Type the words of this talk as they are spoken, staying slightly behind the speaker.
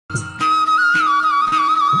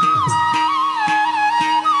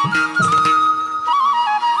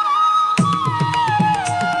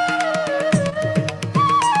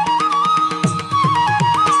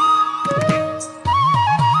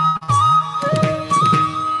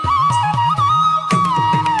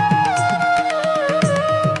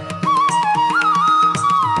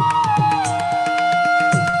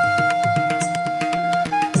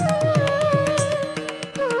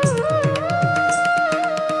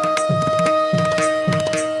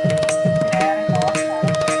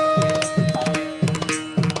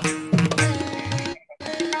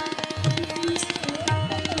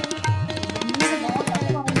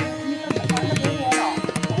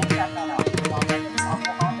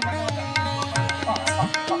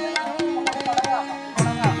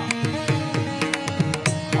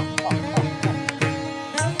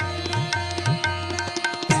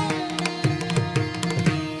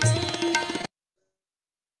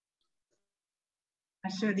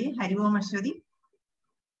അശ്വതി. ഹരി ഓം അശ്വതി.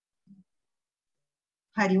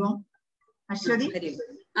 ഹരി ഓം അശ്വതി. ഹരി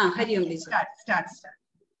ഓം.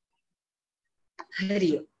 ഹരി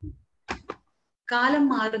ഓം. കാലം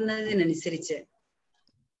മാറുന്നതിനനുസരിച്ച്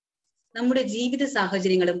നമ്മുടെ ജീവിത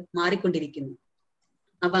സാഹചര്യങ്ങളും മാറിക്കൊണ്ടിരിക്കുന്നു.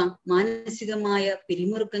 അവ മാനസികമായ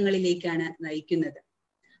പിരിമുറുക്കങ്ങളിലേക്കാണ് നയിക്കുന്നത്.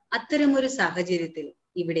 അത്തരമൊരു സാഹചര്യത്തിൽ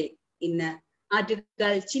ഇവിടെ ഇന്ന്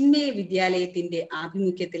ആറ്റുകാൽ ചിന്മയ വിദ്യാലയത്തിന്റെ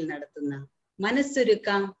ആഭിമുഖ്യത്തിൽ നടത്തുന്ന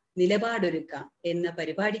മനസ്സൊരുക്കാം നിലപാടൊരുക്കാം എന്ന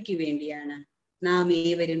പരിപാടിക്ക് വേണ്ടിയാണ് നാം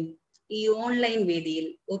ഏവരും ഈ ഓൺലൈൻ വേദിയിൽ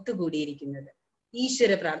ഒത്തുകൂടിയിരിക്കുന്നത്.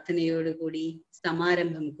 ഈശ്വര പ്രാർത്ഥനയോടുകൂടി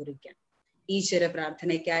സമാരംഭം കുറിക്കാം. ഈശ്വര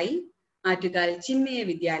പ്രാർത്ഥനയ്ക്കായി ആറ്റുകാൽ ചിന്മയ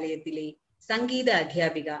വിദ്യാലയത്തിലെ സംഗീത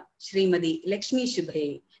അധ്യാപിക ശ്രീമതി ലക്ഷ്മി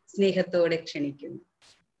ശുഭയെ സ്നേഹത്തോടെ ക്ഷണിക്കുന്നു.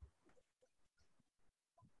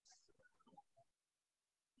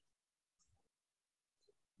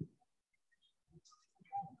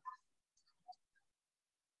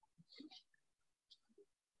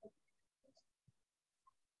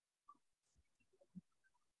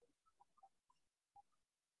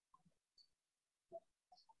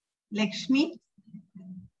 ലക്ഷ്മി.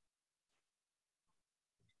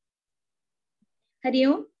 ഹരി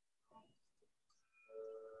ഓം.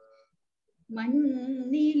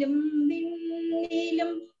 മണ്ണിലും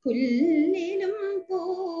വിണ്ണിലും പുല്ലിലും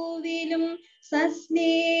പൂവിലും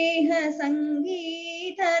സസ്നേഹ സംഗീതധാരയിലും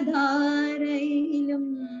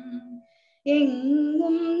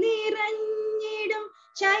എങ്ങും നിറഞ്ഞിടും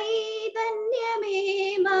ചൈതന്യമേ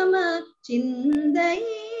മമ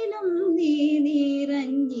ചിന്തയിലും നീ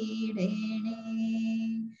നിറഞ്ഞിടേണേ.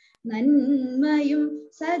 നന്മയും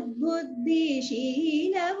സദ്ബുദ്ധിശീലവും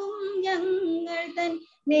ഞങ്ങൾ തൻ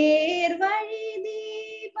നേർവഴി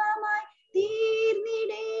ദീപമായി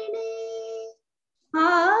തീർന്നിടേണേ.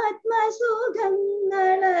 ആത്മസുഖങ്ങളതെല്ലാം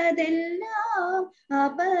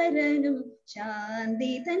അപരനും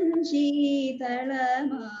ശാന്തി തൻ ശീതളമായിടേണേ.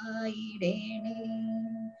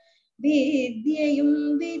 വിദ്യയും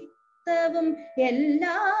വിത്തവും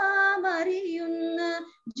എല്ലാം അറിയുന്ന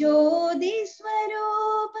ജ്യോതി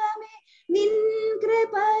സ്വരൂപമേ, നിൻ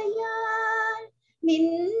കൃപയാൽ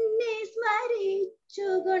നിന്നെ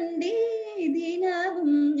സ്മരിച്ചുകൊണ്ടേ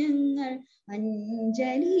ദിനവും ഞങ്ങൾ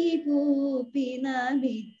അഞ്ജലി കൂപ്പി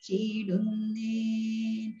നമിച്ചിടുന്നേൻ.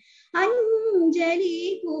 അഞ്ജലി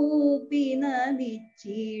കൂപ്പി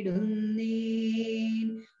നമിച്ചിടുന്നേൻ.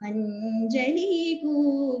 അഞ്ജലി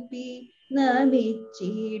കൂപ്പി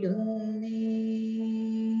നമിച്ചിടുന്നേൻ.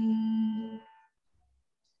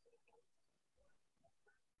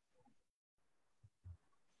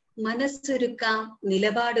 മനസ്സൊരുക്കാം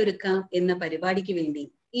നിലപാടൊരുക്കാം എന്ന പരിപാടിക്ക് വേണ്ടി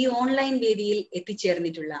ഈ ഓൺലൈൻ വേദിയിൽ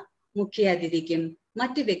എത്തിച്ചേർന്നിട്ടുള്ള മുഖ്യ അതിഥിക്കും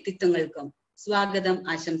മറ്റു വ്യക്തിത്വങ്ങൾക്കും സ്വാഗതം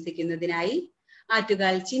ആശംസിക്കുന്നതിനായി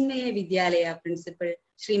ആറ്റുകാൽ ചിന്മയ വിദ്യാലയ പ്രിൻസിപ്പൽ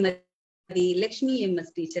ശ്രീമതി ലക്ഷ്മി MS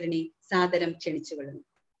ടീച്ചറിനെ സാദരം ക്ഷണിച്ചുകൊള്ളുന്നു.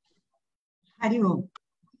 ഹരി ഓം.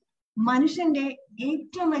 മനുഷ്യന്റെ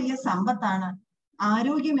ഏറ്റവും വലിയ സമ്പത്താണ്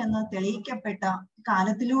ആരോഗ്യമെന്ന് തെളിയിക്കപ്പെട്ട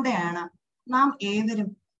കാലത്തിലൂടെയാണ് നാം ഏവരും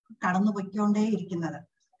കടന്നുപോയിക്കൊണ്ടേയിരിക്കുന്നത്.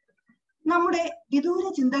 നമ്മുടെ വിദൂര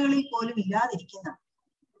ചിന്തകളിൽ പോലും ഇല്ലാതിരിക്കുന്ന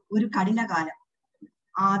ഒരു കഠിനകാലം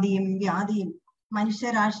ആദിയും വ്യാധിയും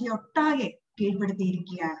മനുഷ്യരാശി ഒട്ടാകെ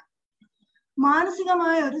കീഴ്പ്പെടുത്തിയിരിക്കുകയാണ്.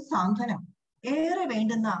 മാനസികമായ ഒരു സാന്ത്വനം ഏറെ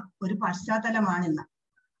വേണ്ടുന്ന ഒരു പശ്ചാത്തലമാണിന്ന്.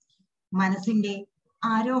 മനസ്സിന്റെ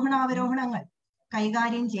ആരോഹണാവരോഹണങ്ങൾ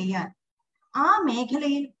കൈകാര്യം ചെയ്യാൻ ആ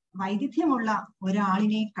മേഖലയിൽ വൈദഗ്ധ്യമുള്ള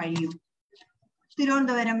ഒരാളിനെ കഴിയും.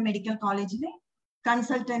 തിരുവനന്തപുരം മെഡിക്കൽ കോളേജിലെ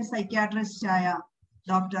കൺസൾട്ടന്റ് സൈക്യാട്രിസ്റ്റായ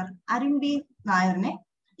ഡോക്ടർ അരുൺബി നായറിനെ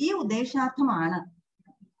ഈ ഉദ്ദേശാർത്ഥമാണ്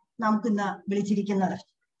നമുക്കിന്ന് വിളിച്ചിരിക്കുന്നത്.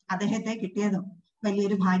 അദ്ദേഹത്തെ കിട്ടിയതും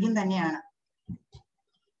വലിയൊരു ഭാഗ്യം തന്നെയാണ്.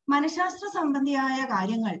 മനഃശാസ്ത്ര സംബന്ധിയായ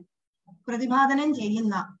കാര്യങ്ങൾ പ്രതിപാദനം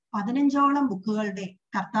ചെയ്യുന്ന 15ഓളം ബുക്കുകളുടെ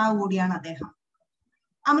കർത്താവ് കൂടിയാണ് അദ്ദേഹം.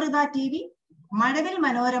 അമൃത TV, മഴവിൽ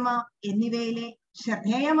മനോരമ എന്നിവയിലെ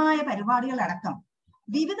ശ്രദ്ധേയമായ പരിപാടികളടക്കം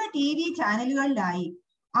വിവിധ TV ചാനലുകളിലായി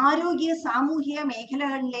ആരോഗ്യ സാമൂഹിക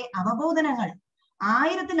മേഖലകളിലെ അവബോധനങ്ങൾ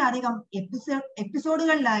 1000-ലധികം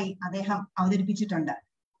എപ്പിസോഡുകളിലായി അദ്ദേഹം അവതരിപ്പിച്ചിട്ടുണ്ട്.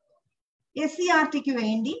 SCERTക്ക്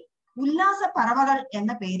വേണ്ടി ഉല്ലാസ പറവകൾ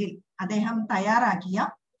എന്ന പേരിൽ അദ്ദേഹം തയ്യാറാക്കിയ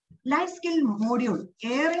ലൈഫ് സ്കിൽ മോഡ്യൂൾ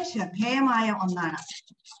ഏറെ ശ്രദ്ധേയമായ ഒന്നാണ്.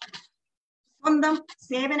 സ്വന്തം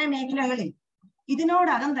സേവന മേഖലകളിൽ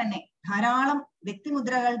ഇതിനോടകം തന്നെ ധാരാളം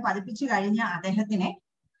വ്യക്തിമുദ്രകൾ പതിപ്പിച്ചു കഴിഞ്ഞ അദ്ദേഹത്തിനെ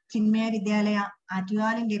ചിന്മയ വിദ്യാലയ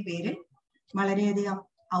ആറ്റുകാലിന്റെ പേരിൽ വളരെയധികം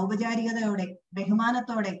ഔപചാരികതയോടെ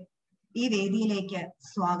ബഹുമാനത്തോടെ ഈ വേദിയിലേക്ക്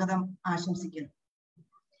സ്വാഗതം ആശംസിക്കുന്നു.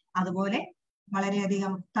 അതുപോലെ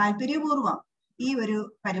വളരെയധികം താല്പര്യപൂർവ്വം ഈ ഒരു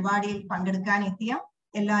പരിപാടിയിൽ പങ്കെടുക്കാൻ എത്തിയ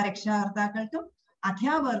എല്ലാ രക്ഷാകർത്താക്കൾക്കും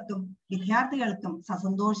അധ്യാപകർക്കും വിദ്യാർത്ഥികൾക്കും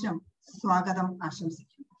സസന്തോഷം സ്വാഗതം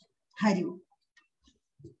ആശംസിക്കുന്നു. ഹരി ഓം.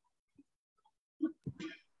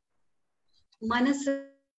 മനസ്സ്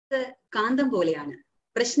കാന്തം പോലെയാണ്.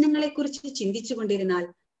 പ്രശ്നങ്ങളെ കുറിച്ച് ചിന്തിച്ചു കൊണ്ടിരുന്നാൽ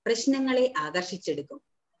പ്രശ്നങ്ങളെ ആകർഷിച്ചെടുക്കും.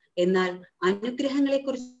 എന്നാൽ അനുഗ്രഹങ്ങളെ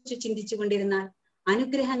കുറിച്ച് ചിന്തിച്ചു കൊണ്ടിരുന്നാൽ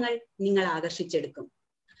അനുഗ്രഹങ്ങൾ നിങ്ങൾ ആകർഷിച്ചെടുക്കും.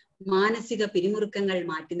 മാനസിക പിരിമുറുക്കങ്ങൾ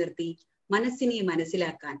മാറ്റി നിർത്തി മനസ്സിനെ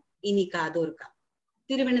മനസ്സിലാക്കാൻ ഇനി കാതോർക്കാം.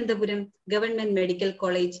 Thiruvananthapuram government medical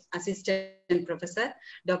college assistant professor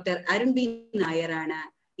doctor Arun B നായരാണ്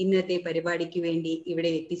ഇന്നത്തെ പരിപാടിക്ക് വേണ്ടി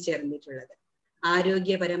ഇവിടെ എത്തിച്ചേർന്നിട്ടുള്ളത്.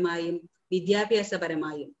 ആരോഗ്യപരമായും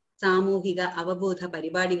വിദ്യാഭ്യാസപരമായും സാമൂഹിക അവബോധ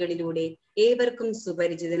പരിപാടികളിലൂടെ ഏവർക്കും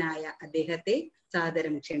സുപരിചിതനായ അദ്ദേഹത്തെ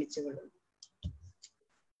സാദരം ക്ഷണിച്ചുകൊള്ളുന്നു.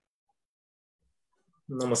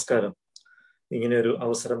 നമസ്കാരം. ഇങ്ങനെ ഒരു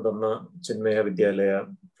അവസരം തന്ന ചിന്മയ വിദ്യാലയ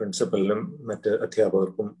പ്രിൻസിപ്പലിനും മറ്റ്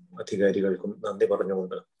അധ്യാപകർക്കും അധികാരികൾക്കും നന്ദി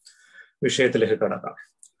പറഞ്ഞുകൊണ്ട് വിഷയത്തിലേക്ക് കടക്കാം.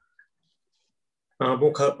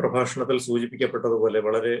 ആമുഖ പ്രഭാഷണത്തിൽ സൂചിപ്പിക്കപ്പെട്ടതുപോലെ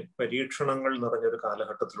വളരെ പരീക്ഷണങ്ങൾ നിറഞ്ഞൊരു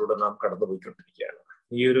കാലഘട്ടത്തിലൂടെ നാം കടന്നുപോയിക്കൊണ്ടിരിക്കുകയാണ്.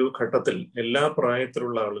 ഈ ഒരു ഘട്ടത്തിൽ എല്ലാ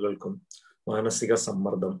പ്രായത്തിലുള്ള ആളുകൾക്കും മാനസിക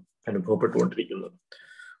സമ്മർദ്ദം അനുഭവപ്പെട്ടുകൊണ്ടിരിക്കുന്നു.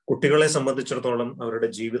 കുട്ടികളെ സംബന്ധിച്ചിടത്തോളം അവരുടെ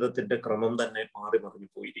ജീവിതത്തിന്റെ ക്രമം തന്നെ മാറി മറിഞ്ഞു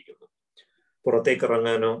പോയിരിക്കുന്നു. പുറത്തേക്ക്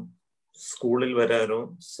ഇറങ്ങാനോ സ്കൂളിൽ വരാനോ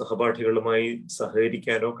സഹപാഠികളുമായി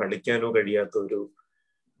സഹകരിക്കാനോ കളിക്കാനോ കഴിയാത്ത ഒരു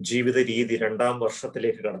ജീവിത രീതി 2ാം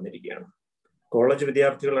വർഷത്തിലേക്ക് കടന്നിരിക്കുകയാണ്. കോളേജ്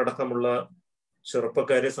വിദ്യാർത്ഥികളടക്കമുള്ള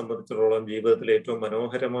ചെറുപ്പക്കാരെ സംബന്ധിച്ചിടത്തോളം ജീവിതത്തിലെ ഏറ്റവും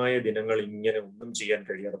മനോഹരമായ ദിനങ്ങൾ ഇങ്ങനെ ഒന്നും ചെയ്യാൻ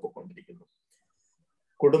കഴിയാതെ പോയിക്കൊണ്ടിരിക്കുന്നു.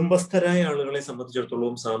 കുടുംബസ്ഥരായ ആളുകളെ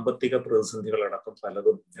സംബന്ധിച്ചിടത്തോളം സാമ്പത്തിക പ്രതിസന്ധികളടക്കം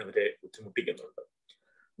പലതും അവരെ ബുദ്ധിമുട്ടിക്കുന്നുണ്ട്.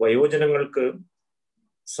 വയോജനങ്ങൾക്ക്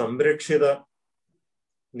സംരക്ഷിത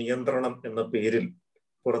നിയന്ത്രണം എന്ന പേരിൽ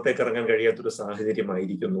പുറത്തേക്ക് ഇറങ്ങാൻ കഴിയാത്തൊരു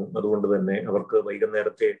സാഹചര്യമായിരിക്കുന്നു. അതുകൊണ്ട് തന്നെ അവർക്ക്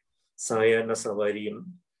വൈകുന്നേരത്തെ സായാഹ്ന സവാരിയും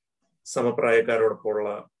സമപ്രായക്കാരോടൊപ്പമുള്ള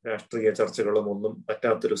രാഷ്ട്രീയ ചർച്ചകളും ഒന്നും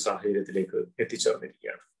പറ്റാത്തൊരു സാഹചര്യത്തിലേക്ക്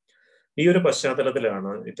എത്തിച്ചേർന്നിരിക്കുകയാണ്. ഈ ഒരു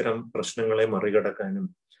പശ്ചാത്തലത്തിലാണ് ഇത്തരം പ്രശ്നങ്ങളെ മറികടക്കാനും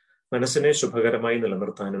മനസ്സിനെ ശുഭകരമായി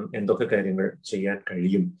നിലനിർത്താനും എന്തൊക്കെ കാര്യങ്ങൾ ചെയ്യാൻ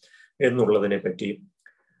കഴിയും എന്നുള്ളതിനെ പറ്റി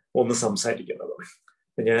ഒന്ന് സംസാരിക്കുന്നത്.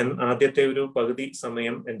 ഞാൻ ആദ്യത്തെ ഒരു പകുതി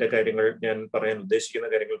സമയം എൻ്റെ കാര്യങ്ങൾ, ഞാൻ പറയാൻ ഉദ്ദേശിക്കുന്ന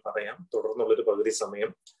കാര്യങ്ങൾ പറയാം. തുടർന്നുള്ളൊരു പകുതി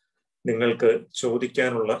സമയം നിങ്ങൾക്ക്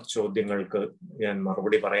ചോദിക്കാനുള്ള ചോദ്യങ്ങൾക്ക് ഞാൻ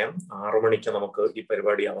മറുപടി പറയാം. 6 മണിക്ക് നമുക്ക് ഈ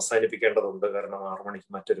പരിപാടി അവസാനിപ്പിക്കേണ്ടതുണ്ട്. കാരണം 6 മണിക്ക്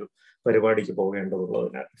മറ്റൊരു പരിപാടിക്ക്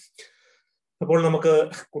പോകേണ്ടതുള്ളതിനാൽ. അപ്പോൾ നമുക്ക്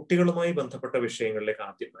കുട്ടികളുമായി ബന്ധപ്പെട്ട വിഷയങ്ങളിലേക്ക്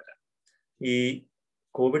ആദ്യം വരാം. ഈ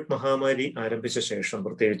കോവിഡ് മഹാമാരി ആരംഭിച്ച ശേഷം,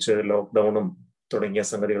 പ്രത്യേകിച്ച് ലോക്ക്ഡൌണും തുടങ്ങിയ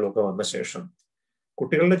സംഗതികളൊക്കെ വന്ന ശേഷം,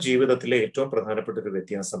 കുട്ടികളുടെ ജീവിതത്തിലെ ഏറ്റവും പ്രധാനപ്പെട്ട ഒരു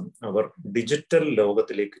വ്യത്യാസം അവർ ഡിജിറ്റൽ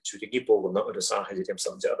ലോകത്തിലേക്ക് ചുരുങ്ങിപ്പോകുന്ന ഒരു സാഹചര്യം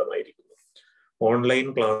സംജാതമായിരിക്കുന്നു. ഓൺലൈൻ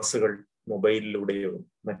ക്ലാസ്സുകൾ മൊബൈലിലൂടെയോ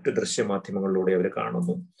മറ്റു ദൃശ്യമാധ്യമങ്ങളിലൂടെയോ അവർ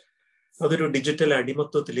കാണുന്നു. അതൊരു ഡിജിറ്റൽ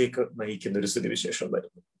അടിമത്വത്തിലേക്ക് നയിക്കുന്ന ഒരു സ്ഥിതിവിശേഷം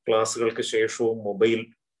വരുന്നു. ക്ലാസ്സുകൾക്ക് ശേഷവും മൊബൈൽ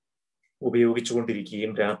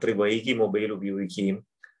ഉപയോഗിച്ചുകൊണ്ടിരിക്കുകയും രാത്രി വൈകി മൊബൈൽ ഉപയോഗിക്കുകയും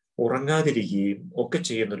ഉറങ്ങാതിരിക്കുകയും ഒക്കെ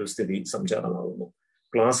ചെയ്യുന്നൊരു സ്ഥിതി സംജാതമാകുന്നു.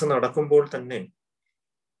 ക്ലാസ് നടക്കുമ്പോൾ തന്നെ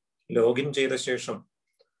ലോഗിൻ ചെയ്ത ശേഷം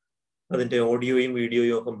അതിന്റെ ഓഡിയോയും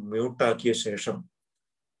വീഡിയോയും ഒക്കെ മ്യൂട്ടാക്കിയ ശേഷം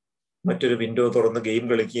മറ്റൊരു വിൻഡോ തുറന്ന് ഗെയിം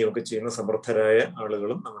കളിക്കുകയും ഒക്കെ ചെയ്യുന്ന സമർത്ഥരായ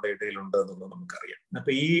ആളുകളും നമ്മുടെ ഇടയിലുണ്ട് എന്നുള്ളത് നമുക്കറിയാം.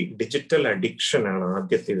 അപ്പൊ ഈ ഡിജിറ്റൽ അഡിക്ഷൻ ആണ്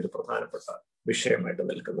ആദ്യത്തെ ഒരു പ്രധാനപ്പെട്ട വിഷയമായിട്ട്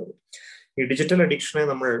നിൽക്കുന്നത്. ഈ ഡിജിറ്റൽ അഡിക്ഷനെ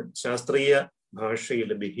നമ്മൾ ശാസ്ത്രീയ ഭാഷയിൽ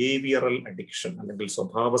ബിഹേവിയറൽ അഡിക്ഷൻ അല്ലെങ്കിൽ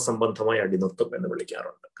സ്വഭാവ സംബന്ധമായ അടിമത്വം എന്ന്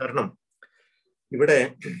വിളിക്കാറുണ്ട്. കാരണം ഇവിടെ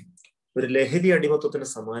ഒരു ലഹരി അടിമത്വത്തിന്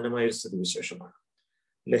സമാനമായ ഒരു സ്ഥിതിവിശേഷമാണ്.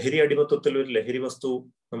 ലഹരി അടിമത്വത്തിൽ ഒരു ലഹരി വസ്തു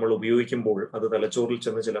നമ്മൾ ഉപയോഗിക്കുമ്പോൾ അത് തലച്ചോറിൽ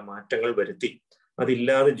ചെന്ന് ചില മാറ്റങ്ങൾ വരുത്തി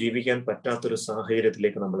അതില്ലാതെ ജീവിക്കാൻ പറ്റാത്തൊരു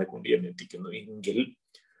സാഹചര്യത്തിലേക്ക് നമ്മളെ കൊണ്ടുവന്നെത്തിക്കുന്നു. എങ്കിൽ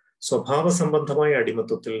സ്വഭാവ സംബന്ധമായ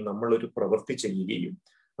അടിമത്വത്തിൽ നമ്മൾ ഒരു പ്രവൃത്തി ചെയ്യുകയും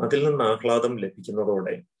അതിൽ നിന്ന് ആഹ്ലാദം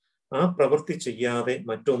ലഭിക്കുന്നതോടെ ആ പ്രവൃത്തി ചെയ്യാതെ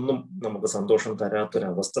മറ്റൊന്നും നമുക്ക് സന്തോഷം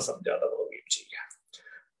തരാത്തൊരവസ്ഥ സംജാതമാവുകയും ചെയ്യുക.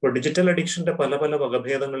 ഇപ്പോൾ ഡിജിറ്റൽ അഡിക്ഷന്റെ പല പല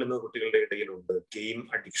വകഭേദങ്ങൾ ഇന്ന് കുട്ടികളുടെ ഇടയിലുണ്ട്. ഗെയിം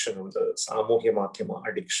അഡിക്ഷൻ ഉണ്ട്, സാമൂഹ്യ മാധ്യമ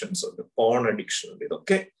അഡിക്ഷൻസ് ഉണ്ട്, പോൺ അഡിക്ഷൻ ഉണ്ട്.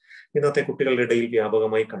 ഇതൊക്കെ ഇന്നത്തെ കുട്ടികളുടെ ഇടയിൽ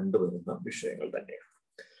വ്യാപകമായി കണ്ടുവരുന്ന വിഷയങ്ങൾ തന്നെയാണ്.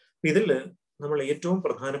 ഇതിൽ നമ്മൾ ഏറ്റവും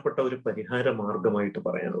പ്രധാനപ്പെട്ട ഒരു പരിഹാര മാർഗമായിട്ട്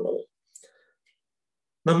പറയാനുള്ളത്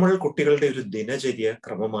നമ്മൾ കുട്ടികളുടെ ഒരു ദിനചര്യ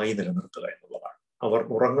ക്രമമായി നിലനിർത്തുക എന്നുള്ളതാണ്. അവർ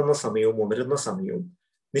ഉറങ്ങുന്ന സമയവും ഉണരുന്ന സമയവും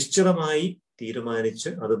നിശ്ചിതമായി തീരുമാനിച്ച്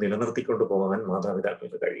അത് നിലനിർത്തിക്കൊണ്ടു പോകാൻ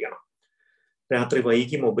മാതാപിതാക്കൾക്ക് കഴിയണം. രാത്രി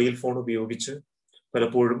വൈകി മൊബൈൽ ഫോൺ ഉപയോഗിച്ച്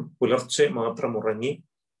പലപ്പോഴും പുലർച്ചെ മാത്രം ഉറങ്ങി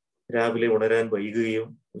രാവിലെ ഉണരാൻ വൈകുകയും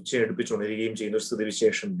ഉച്ചയടുപ്പിച്ച് ഉണരുകയും ചെയ്യുന്ന ഒരു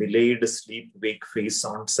സ്ഥിതിവിശേഷം delayed sleep wake face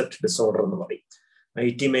onset disorder എന്ന് പറയും.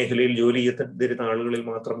 IT മേഖലയിൽ ജോലി ചെയ്തിരുന്ന ആളുകളിൽ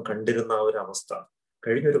മാത്രം കണ്ടിരുന്ന ആ ഒരു അവസ്ഥ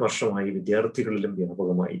കഴിഞ്ഞൊരു വർഷമായി വിദ്യാർത്ഥികളിലും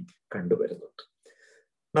വ്യാപകമായി കണ്ടുവരുന്നുണ്ട്.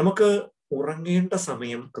 നമുക്ക് ഉറങ്ങേണ്ട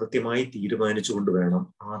സമയം കൃത്യമായി തീരുമാനിച്ചുകൊണ്ട് വേണം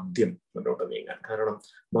ആദ്യം മുന്നോട്ട് നീങ്ങാൻ. കാരണം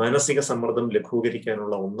മാനസിക സമ്മർദ്ദം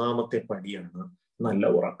ലഘൂകരിക്കാനുള്ള ഒന്നാമത്തെ പടിയാണ് നല്ല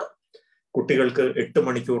ഉറക്കം. കുട്ടികൾക്ക് 8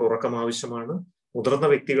 മണിക്കൂർ ഉറക്കം ആവശ്യമാണ്. മുതിർന്ന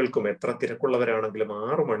വ്യക്തികൾക്കും എത്ര തിരക്കുള്ളവരാണെങ്കിലും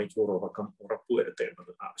 6 മണിക്കൂർ ഉറക്കം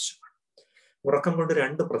ഉറപ്പുവരുത്തേണ്ടത് ആവശ്യമാണ്. ഉറക്കം കൊണ്ട്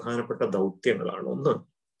 2 പ്രധാനപ്പെട്ട ദൗത്യങ്ങളാണ്. ഒന്ന്,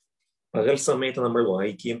 പകൽ സമയത്ത് നമ്മൾ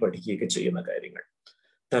വായിക്കുകയും പഠിക്കുകയൊക്കെ ചെയ്യുന്ന കാര്യങ്ങൾ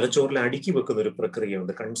തലച്ചോറിൽ അടുക്കി വെക്കുന്ന ഒരു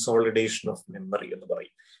പ്രക്രിയയുണ്ട്, കൺസോളിഡേഷൻ ഓഫ് മെമ്മറി എന്ന്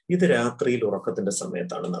പറയും. ഇത് രാത്രിയിൽ ഉറക്കത്തിന്റെ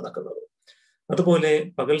സമയത്താണ് നടക്കുന്നത്. അതുപോലെ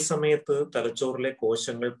പകൽ സമയത്ത് തലച്ചോറിലെ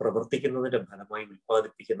കോശങ്ങൾ പ്രവർത്തിക്കുന്നതിന്റെ ഫലമായി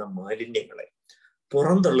ഉൽപ്പാദിപ്പിക്കുന്ന മാലിന്യങ്ങളെ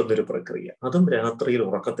പുറന്തള്ളുന്ന ഒരു പ്രക്രിയ, അതും രാത്രിയിൽ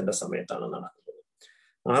ഉറക്കത്തിന്റെ സമയത്താണ് നടക്കുന്നത്.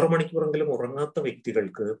 6 മണിക്കൂറെങ്കിലും ഉറങ്ങാത്ത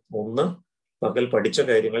വ്യക്തികൾക്ക്, ഒന്ന്, പകൽ പഠിച്ച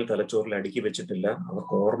കാര്യങ്ങൾ തലച്ചോറിൽ അടുക്കി വെച്ചിട്ടില്ല,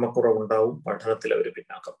 അവർക്ക് ഓർമ്മക്കുറവുണ്ടാവും, പഠനത്തിൽ അവർ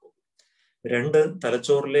പിന്നാക്കം പോകും. 2,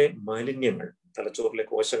 തലച്ചോറിലെ മാലിന്യങ്ങൾ, തലച്ചോറിലെ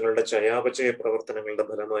കോശങ്ങളുടെ ചയാപചയ പ്രവർത്തനങ്ങളുടെ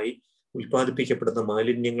ഫലമായി ഉൽപ്പാദിപ്പിക്കപ്പെടുന്ന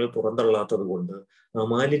മാലിന്യങ്ങൾ പുറന്തള്ളാത്തത് കൊണ്ട് ആ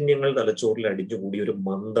മാലിന്യങ്ങൾ തലച്ചോറിൽ അടിഞ്ഞുകൂടി ഒരു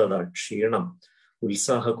മന്ദത, ക്ഷീണം,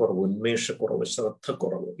 ഉത്സാഹക്കുറവ്, ഉന്മേഷക്കുറവ്,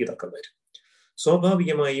 ശ്രദ്ധക്കുറവ് ഇതൊക്കെ വരും.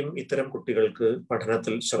 സ്വാഭാവികമായും ഇത്തരം കുട്ടികൾക്ക്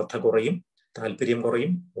പഠനത്തിൽ ശ്രദ്ധ കുറയും, താല്പര്യം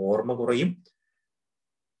കുറയും, ഓർമ്മ കുറയും.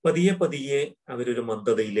 പതിയെ പതിയെ അവരൊരു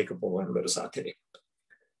മന്ദതയിലേക്ക് പോകാനുള്ള ഒരു സാധ്യതയുണ്ട്.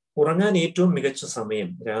 ഉറങ്ങാൻ ഏറ്റവും മികച്ച സമയം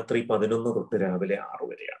രാത്രി 11 തൊട്ട് രാവിലെ 6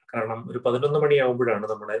 വരെയാണ്. കാരണം ഒരു 11 മണിയാവുമ്പോഴാണ്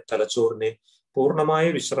നമ്മുടെ തലച്ചോറിനെ പൂർണ്ണമായ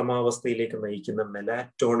വിശ്രമാവസ്ഥയിലേക്ക് നയിക്കുന്ന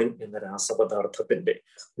മെലാറ്റോണിൻ എന്ന രാസപദാർത്ഥത്തിന്റെ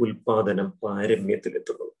ഉൽപാദനം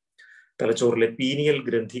പാരമ്യത്തിലെത്തുന്നത്. തലച്ചോറിലെ പീനിയൽ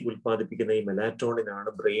ഗ്രന്ഥി ഉൽപ്പാദിപ്പിക്കുന്ന ഈ മെലാറ്റോണിനാണ്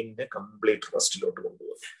ബ്രെയിനിനെ കംപ്ലീറ്റ് റെസ്റ്റിലോട്ട്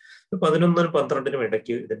കൊണ്ടുപോകുന്നത്. 11-നും 12-നും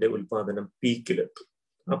ഇടയ്ക്ക് ഇതിന്റെ ഉൽപാദനം പീക്കിലെത്തും.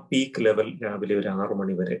 ആ പീക്ക് ലെവൽ രാവിലെ ഒരു 6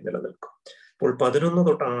 മണി വരെ നിലനിൽക്കും. അപ്പോൾ 11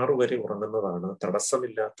 തൊട്ട് 6 വരെ ഉറങ്ങുന്നതാണ്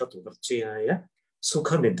തടസ്സമില്ലാത്ത തുടർച്ചയായ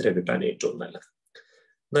സുഖനിദ്ര കിട്ടാൻ ഏറ്റവും നല്ലത്.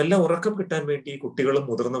 നല്ല ഉറക്കം കിട്ടാൻ വേണ്ടി കുട്ടികളും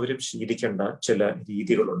മുതിർന്നവരും ശീലിക്കേണ്ട ചില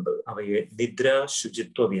രീതികളുണ്ട്. അവയെ നിദ്രാ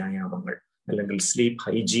ശുചിത്വ വ്യായാമങ്ങൾ അല്ലെങ്കിൽ സ്ലീപ്പ്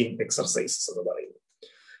ഹൈജീൻ എക്സർസൈസസ് എന്ന് പറയുന്നു.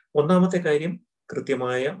 ഒന്നാമത്തെ കാര്യം,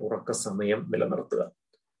 കൃത്യമായ ഉറക്ക സമയം നിലനിർത്തുക.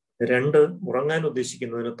 2, ഉറങ്ങാൻ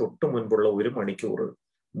ഉദ്ദേശിക്കുന്നതിന് തൊട്ടു മുൻപുള്ള 1 മണിക്കൂർ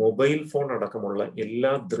മൊബൈൽ ഫോൺ അടക്കമുള്ള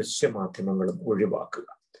എല്ലാ ദൃശ്യമാധ്യമങ്ങളും ഒഴിവാക്കുക.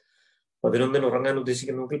 11-ന് ഉറങ്ങാൻ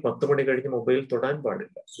ഉദ്ദേശിക്കുന്നെങ്കിൽ 10 മണി കഴിഞ്ഞ് മൊബൈൽ തൊടാൻ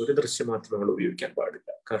പാടില്ല, ഒരു ദൃശ്യമാധ്യമങ്ങൾ ഉപയോഗിക്കാൻ പാടില്ല.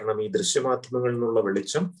 കാരണം ഈ ദൃശ്യമാധ്യമങ്ങളിൽ നിന്നുള്ള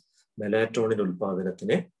വെളിച്ചം മെലാറ്റോണിൻ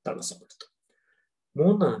ഉൽപാദനത്തിനെ തടസ്സപ്പെടുത്തും.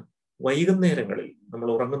 3, വൈകുന്നേരങ്ങളിൽ നമ്മൾ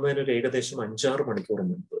ഉറങ്ങുന്നതിന് ഒരു ഏകദേശം 5-6 മണിക്കൂർ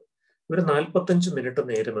മുൻപ് ഒരു 45 മിനിറ്റ്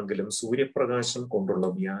നേരമെങ്കിലും സൂര്യപ്രകാശം കൊണ്ടുള്ള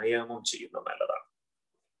വ്യായാമം ചെയ്യുന്നത് നല്ലതാണ്.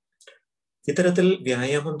 ഇത്തരത്തിൽ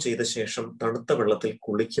വ്യായാമം ചെയ്ത ശേഷം തണുത്ത വെള്ളത്തിൽ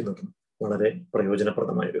കുളിക്കുന്നതും വളരെ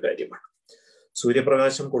പ്രയോജനപ്രദമായ ഒരു കാര്യമാണ്.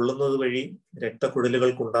 സൂര്യപ്രകാശം കൊള്ളുന്നത് വഴി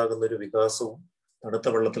രക്തക്കുഴലുകൾക്കുണ്ടാകുന്ന ഒരു വികാസവും തണുത്ത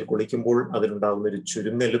വെള്ളത്തിൽ കുളിക്കുമ്പോൾ അതിനുണ്ടാകുന്ന ഒരു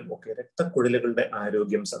ചുരുങ്ങലും ഒക്കെ രക്തക്കുഴലുകളുടെ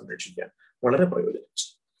ആരോഗ്യം സംരക്ഷിക്കാൻ വളരെ പ്രയോജനം.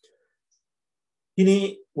 ഇനി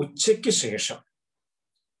ഉച്ചയ്ക്ക് ശേഷം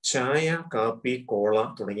ചായ, കാപ്പി, കോള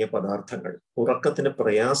തുടങ്ങിയ പദാർത്ഥങ്ങൾ ഉറക്കത്തിന്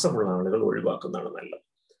പ്രയാസമുള്ള ആളുകൾ ഒഴിവാക്കുന്നതാണ് നല്ലത്.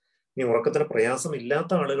 ഇനി ഉറക്കത്തിന്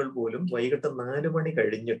പ്രയാസമില്ലാത്ത ആളുകൾ പോലും വൈകിട്ട് 4 മണി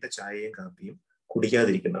കഴിഞ്ഞിട്ട് ചായയും കാപ്പിയും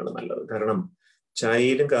കുടിക്കാതിരിക്കുന്നതാണ് നല്ലത്. കാരണം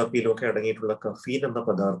ചായയിലും കാപ്പിയിലും ഒക്കെ അടങ്ങിയിട്ടുള്ള കഫീൻ എന്ന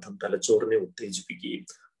പദാർത്ഥം തലച്ചോറിനെ ഉത്തേജിപ്പിക്കുകയും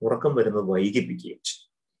ഉറക്കം വരുന്നത് വൈകിപ്പിക്കുകയും ചെയ്യും.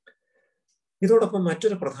 ഇതോടൊപ്പം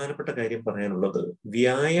മറ്റൊരു പ്രധാനപ്പെട്ട കാര്യം പറയാനുള്ളത്,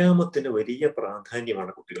 വ്യായാമത്തിന് വലിയ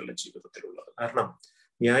പ്രാധാന്യമാണ് കുട്ടികളുടെ ജീവിതത്തിലുള്ളത്. കാരണം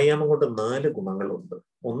വ്യായാമം കൊണ്ട് 4 ഗുണങ്ങളുണ്ട്.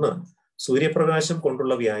 1, സൂര്യപ്രകാശം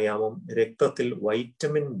കൊണ്ടുള്ള വ്യായാമം രക്തത്തിൽ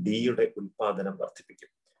വൈറ്റമിൻ ഡിയുടെ ഉൽപാദനം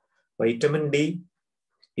വർദ്ധിപ്പിക്കും. വൈറ്റമിൻ ഡി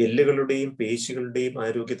എല്ലുകളുടെയും പേശികളുടെയും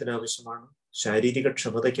ആരോഗ്യത്തിന് ആവശ്യമാണ്, ശാരീരിക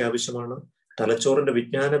ക്ഷമതയ്ക്ക് ആവശ്യമാണ്, തലച്ചോറിന്റെ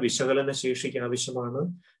വിജ്ഞാന വിശകലന ശേഷിക്ക് ആവശ്യമാണ്,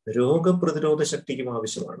 രോഗപ്രതിരോധ ശക്തിക്കും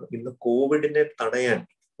ആവശ്യമാണ്. ഇന്ന് കോവിഡിനെ തടയാൻ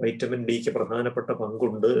വൈറ്റമിൻ ഡിക്ക് പ്രധാനപ്പെട്ട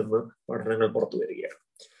പങ്കുണ്ട് എന്ന് പഠനങ്ങൾ പുറത്തു വരികയാണ്.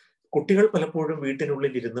 കുട്ടികൾ പലപ്പോഴും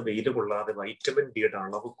വീട്ടിനുള്ളിൽ ഇരുന്ന് വെയിൽ കൊള്ളാതെ വൈറ്റമിൻ ഡിയുടെ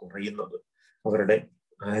അളവ് കുറയുന്നത് അവരുടെ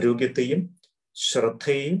ആരോഗ്യത്തെയും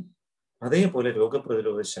ശ്രദ്ധയെയും അതേപോലെ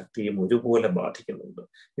രോഗപ്രതിരോധ ശക്തിയും ഒരുപോലെ ബാധിക്കുന്നുണ്ട്.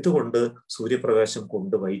 ഇതുകൊണ്ട് സൂര്യപ്രകാശം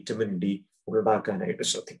കൊണ്ട് വൈറ്റമിൻ ഡി ഉണ്ടാക്കാനായിട്ട്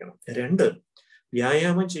ശ്രദ്ധിക്കണം. 2,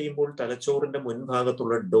 വ്യായാമം ചെയ്യുമ്പോൾ തലച്ചോറിന്റെ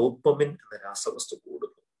മുൻഭാഗത്തുള്ള ഡോപ്പമിൻ എന്ന രാസവസ്തു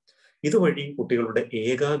കൂടുന്നു. ഇതുവഴി കുട്ടികളുടെ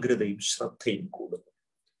ഏകാഗ്രതയും ശ്രദ്ധയും കൂടുന്നു.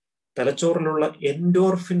 തലച്ചോറിലുള്ള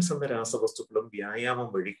എൻഡോർഫിൻസ് എന്ന രാസവസ്തുക്കളും വ്യായാമം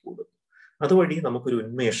വഴി കൂടുന്നു. അതുവഴി നമുക്കൊരു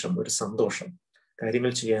ഉന്മേഷം, ഒരു സന്തോഷം,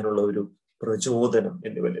 കാര്യങ്ങൾ ചെയ്യാനുള്ള ഒരു പ്രചോദനം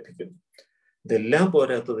എന്നിവ ലഭിക്കുന്നു. ഇതെല്ലാം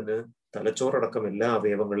പോരാത്തതിന് തലച്ചോറടക്കം എല്ലാ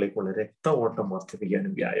അവയവങ്ങളിലേക്കുള്ള രക്ത ഓട്ടം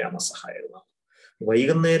വർദ്ധിപ്പിക്കാനും വ്യായാമം സഹായകമാണ്.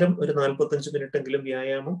 വൈകുന്നേരം ഒരു 45 മിനിറ്റെങ്കിലും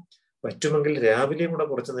വ്യായാമം, പറ്റുമെങ്കിൽ രാവിലെ കൂടെ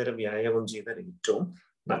കുറച്ചു നേരം വ്യായാമം ചെയ്താൽ ഏറ്റവും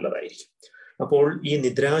നല്ലതായിരിക്കും. അപ്പോൾ ഈ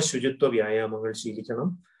നിദ്രാശുചിത്വ വ്യായാമങ്ങൾ ശീലിക്കണം,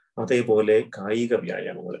 അതേപോലെ കായിക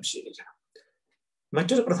വ്യായാമങ്ങളും ശീലിക്കണം.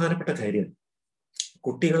 മറ്റൊരു പ്രധാനപ്പെട്ട കാര്യം,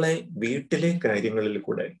 കുട്ടികളെ വീട്ടിലെ കാര്യങ്ങളിൽ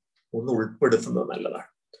കൂടെ ഒന്ന് ഉൾപ്പെടുത്തുന്നത് നല്ലതാണ്.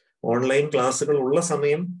 ഓൺലൈൻ ക്ലാസ്സുകൾ ഉള്ള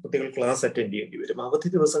സമയം കുട്ടികൾ ക്ലാസ് അറ്റൻഡ് ചെയ്യേണ്ടി വരും. അവധി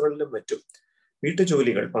ദിവസങ്ങളിലും മറ്റും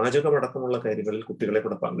വീട്ടുജോലികൾ, പാചകമടക്കമുള്ള കാര്യങ്ങളിൽ കുട്ടികളെ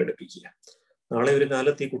കൂടെ പങ്കെടുപ്പിക്കുക. നാളെ ഒരു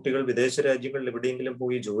കാലത്ത് ഈ കുട്ടികൾ വിദേശ രാജ്യങ്ങളിൽ എവിടെയെങ്കിലും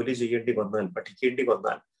പോയി ജോലി ചെയ്യേണ്ടി വന്നാൽ, പഠിക്കേണ്ടി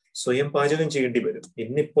വന്നാൽ സ്വയം പാചകം ചെയ്യേണ്ടി വരും.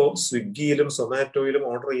 ഇന്നിപ്പോ സ്വിഗ്ഗിയിലും സൊമാറ്റോയിലും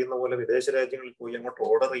ഓർഡർ ചെയ്യുന്ന പോലെ വിദേശ രാജ്യങ്ങളിൽ പോയി അങ്ങോട്ട്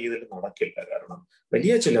ഓർഡർ ചെയ്തതിൽ നടക്കില്ല. കാരണം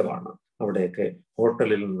വലിയ ചിലവാണ് അവിടെയൊക്കെ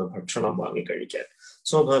ഹോട്ടലിൽ നിന്ന് ഭക്ഷണം വാങ്ങി കഴിക്കാൻ.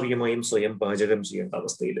 സ്വാഭാവികമായും സ്വയം പാചകം ചെയ്യേണ്ട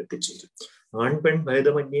അവസ്ഥയിൽ എത്തിച്ചേരും. ആൺപെൺ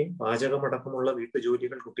ഭേദമന്യേ പാചകമടക്കമുള്ള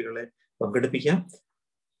വീട്ടുജോലികൾ കുട്ടികളെ പങ്കെടുപ്പിക്കാം.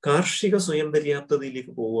 കാർഷിക സ്വയം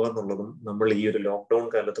പര്യാപ്തതയിലേക്ക് പോവുക എന്നുള്ളതും നമ്മൾ ഈ ഒരു ലോക്ക്ഡൌൺ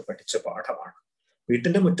കാലത്ത് പഠിച്ച പാഠമാണ്.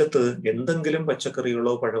 വീട്ടിന്റെ മുറ്റത്ത് എന്തെങ്കിലും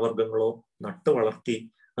പച്ചക്കറികളോ പഴവർഗ്ഗങ്ങളോ നട്ടു വളർത്തി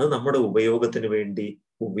അത് നമ്മുടെ ഉപയോഗത്തിന് വേണ്ടി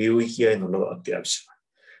ഉപയോഗിക്കുക എന്നുള്ളത് അത്യാവശ്യമാണ്.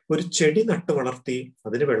 ഒരു ചെടി നട്ടു വളർത്തി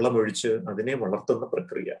അതിന് വെള്ളമൊഴിച്ച് അതിനെ വളർത്തുന്ന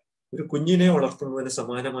പ്രക്രിയ ഒരു കുഞ്ഞിനെ വളർത്തുന്നതിന്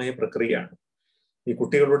സമാനമായ പ്രക്രിയയാണ്. ഈ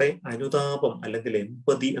കുട്ടികളുടെ അനുതാപം അല്ലെങ്കിൽ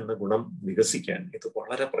എമ്പതി എന്ന ഗുണം വികസിക്കാൻ ഇത്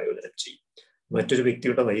വളരെ പ്രയോജനം ചെയ്യും. മറ്റൊരു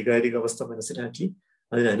വ്യക്തിയുടെ വൈകാരിക അവസ്ഥ മനസ്സിലാക്കി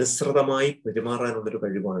അതിനനുസൃതമായി പെരുമാറാനുള്ളൊരു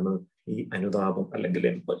കഴിവാണ് ഈ അനുതാപം അല്ലെങ്കിൽ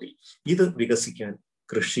എമ്പതി. ഇത് വികസിക്കാൻ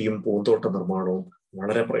കൃഷിയും പൂന്തോട്ട നിർമ്മാണവും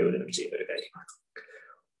വളരെ പ്രയോജനം ചെയ്യുന്ന ഒരു കാര്യമാണ്.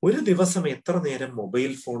 ഒരു ദിവസം എത്ര നേരം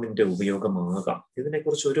മൊബൈൽ ഫോണിന്റെ ഉപയോഗമാകാം?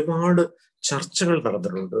 ഇതിനെക്കുറിച്ച് ഒരുപാട് ചർച്ചകൾ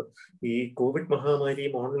നടന്നിട്ടുണ്ട്. ഈ കോവിഡ്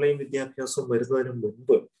മഹാമാരിയും ഓൺലൈൻ വിദ്യാഭ്യാസവും വരുന്നതിന്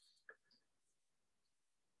മുൻപ്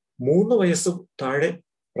 3 വയസ്സ് താഴെ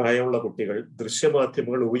പ്രായമുള്ള കുട്ടികൾ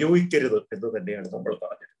ദൃശ്യമാധ്യമങ്ങൾ ഉപയോഗിക്കരുത് എന്ന് തന്നെയാണ് നമ്മൾ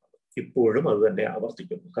പറഞ്ഞിരുന്നത്. ഇപ്പോഴും അത് തന്നെ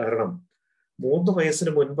ആവർത്തിക്കുന്നു. കാരണം 3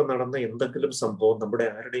 വയസ്സിന് മുൻപ് നടന്ന എന്തെങ്കിലും സംഭവം നമ്മുടെ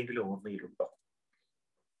ആരുടെയെങ്കിലും ഓർമ്മയിലുണ്ടോ?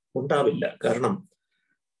 ഉണ്ടാവില്ല. കാരണം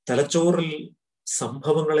തലച്ചോറിൽ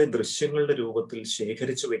സംഭവങ്ങളെ ദൃശ്യങ്ങളുടെ രൂപത്തിൽ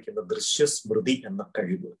ശേഖരിച്ചു വെക്കുന്ന ദൃശ്യസ്മൃതി എന്ന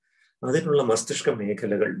കഴിവ്, അതിനുള്ള മസ്തിഷ്ക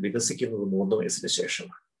മേഖലകൾ വികസിക്കുന്നത് 3 വയസ്സിന്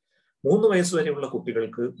ശേഷമാണ്. 3 വയസ്സ് വരെയുള്ള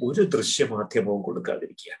കുട്ടികൾക്ക് ഒരു ദൃശ്യമാധ്യമവും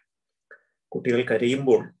കൊടുക്കാതിരിക്കുക. കുട്ടികൾ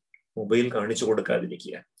കരയുമ്പോൾ മൊബൈൽ കാണിച്ചു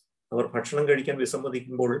കൊടുക്കാതിരിക്കുക. അവർ ഭക്ഷണം കഴിക്കാൻ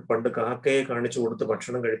വിസമ്മതിക്കുമ്പോൾ പണ്ട് കാക്കയെ കാണിച്ചു കൊടുത്ത്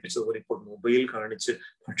ഭക്ഷണം കഴിപ്പിച്ചതുപോലെ ഇപ്പോൾ മൊബൈൽ കാണിച്ച്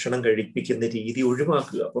ഭക്ഷണം കഴിപ്പിക്കുന്ന രീതി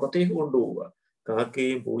ഒഴിവാക്കുക, പുറത്തേക്ക് കൊണ്ടുപോവുക.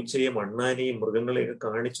 കാക്കയും പൂച്ചയും അണ്ണാനെയും മൃഗങ്ങളെയൊക്കെ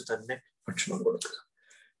കാണിച്ചു തന്നെ ഭക്ഷണം കൊടുക്കുക.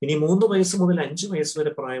 ഇനി 3 വയസ്സ് മുതൽ 5 വയസ്സ്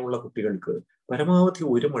വരെ പ്രായമുള്ള കുട്ടികൾക്ക് പരമാവധി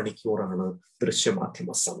 1 മണിക്കൂറാണ്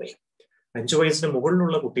ദൃശ്യമാധ്യമ സമയം. 5 വയസ്സിന്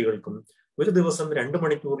മുകളിലുള്ള കുട്ടികൾക്കും ഒരു ദിവസം 2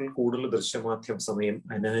 മണിക്കൂറിൽ കൂടുതൽ ദൃശ്യമാധ്യമ സമയം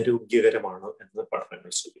അനാരോഗ്യകരമാണ് എന്ന്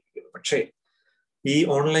പഠനങ്ങൾ സൂചിപ്പിക്കുന്നു. പക്ഷേ ഈ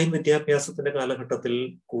ഓൺലൈൻ വിദ്യാഭ്യാസത്തിന്റെ കാലഘട്ടത്തിൽ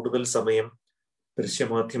കൂടുതൽ സമയം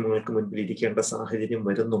ദൃശ്യമാധ്യമങ്ങൾക്ക് മുൻപിൽ ഇരിക്കേണ്ട സാഹചര്യം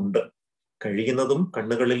വരുന്നുണ്ട്. കഴിയുന്നതും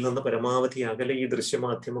കണ്ണുകളിൽ നിന്ന് പരമാവധി അകലെ ഈ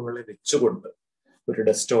ദൃശ്യമാധ്യമങ്ങളെ വെച്ചുകൊണ്ട് ഒരു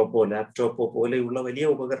ഡെസ്ക്ടോപ്പോ ലാപ്ടോപ്പോ പോലെയുള്ള വലിയ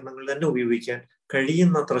ഉപകരണങ്ങൾ തന്നെ ഉപയോഗിക്കാൻ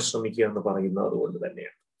കഴിയുന്നത്ര ശ്രമിക്കുക എന്ന് പറയുന്നത് അതുകൊണ്ട്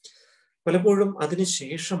തന്നെയാണ്. പലപ്പോഴും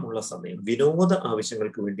അതിനുശേഷമുള്ള സമയം വിനോദ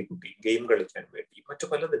ആവശ്യങ്ങൾക്ക് വേണ്ടി കുട്ടി ഗെയിം കളിക്കാൻ വേണ്ടി മറ്റു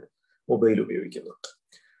പലതിനും മൊബൈൽ ഉപയോഗിക്കുന്നുണ്ട്.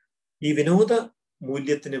 ഈ വിനോദ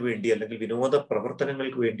മൂല്യത്തിന് വേണ്ടി അല്ലെങ്കിൽ വിനോദ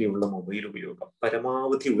പ്രവർത്തനങ്ങൾക്ക് വേണ്ടിയുള്ള മൊബൈൽ ഉപയോഗം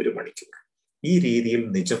പരമാവധി 1 മണിക്കൂർ ഈ രീതിയിൽ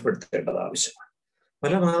നിജപ്പെടുത്തേണ്ടത് ആവശ്യമാണ്.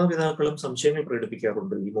 പല മാതാപിതാക്കളും സംശയങ്ങൾ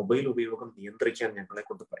പ്രകടിപ്പിക്കാറുണ്ട്. ഈ മൊബൈൽ ഉപയോഗം നിയന്ത്രിക്കാൻ ഞങ്ങളെ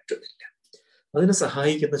കൊണ്ട് പറ്റുന്നില്ല. അതിന്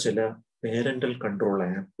സഹായിക്കുന്ന ചില പേരന്റൽ കൺട്രോൾ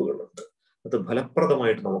ആപ്പുകളുണ്ട്. അത്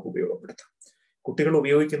ഫലപ്രദമായിട്ട് നമുക്ക് ഉപയോഗപ്പെടുത്താം. കുട്ടികൾ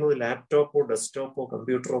ഉപയോഗിക്കുന്നത് ലാപ്ടോപ്പോ ഡെസ്ക്ടോപ്പോ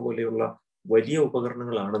കമ്പ്യൂട്ടറോ പോലെയുള്ള വലിയ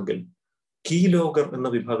ഉപകരണങ്ങളാണെങ്കിൽ കീലോഗർ എന്ന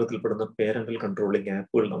വിഭാഗത്തിൽപ്പെടുന്ന പേരന്റൽ കൺട്രോളിംഗ്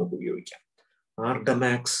ആപ്പുകൾ നമുക്ക് ഉപയോഗിക്കാം.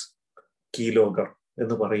 ആർഡമാക്സ് കീലോഗർ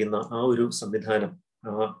എന്ന് പറയുന്ന ആ ഒരു സംവിധാനം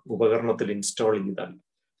ആ ഉപകരണത്തിൽ ഇൻസ്റ്റാൾ ചെയ്താൽ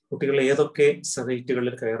കുട്ടികൾ ഏതൊക്കെ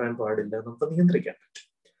സൈറ്റുകളിൽ കയറാൻ പാടില്ല നമുക്ക് നിയന്ത്രിക്കാൻ പറ്റും.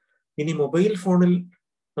 ഇനി മൊബൈൽ ഫോണിൽ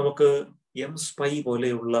നമുക്ക് എംസ്പൈ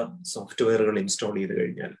പോലെയുള്ള സോഫ്റ്റ്വെയറുകൾ ഇൻസ്റ്റാൾ ചെയ്ത്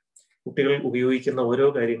കഴിഞ്ഞാൽ കുട്ടികൾ ഉപയോഗിക്കുന്ന ഓരോ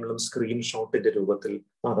കാര്യങ്ങളും സ്ക്രീൻഷോട്ടിന്റെ രൂപത്തിൽ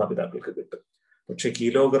മാതാപിതാക്കൾക്ക് കിട്ടും. പക്ഷെ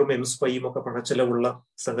കീലോഗറും എംസ്പൈയും ഒക്കെ പണച്ചെലവുള്ള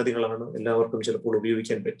സംഗതികളാണ്. എല്ലാവർക്കും ചിലപ്പോൾ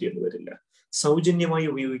ഉപയോഗിക്കാൻ പറ്റിയെന്ന് വരില്ല. സൗജന്യമായി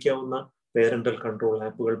ഉപയോഗിക്കാവുന്ന പേരന്റൽ കൺട്രോൾ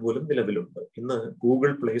ആപ്പുകൾ പോലും നിലവിലുണ്ട്. ഇന്ന്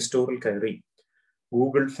ഗൂഗിൾ പ്ലേ സ്റ്റോറിൽ കയറി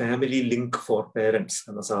Google family link four parents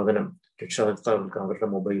എന്ന സാധനം രക്ഷകർത്താക്കൾക്ക് അവരുടെ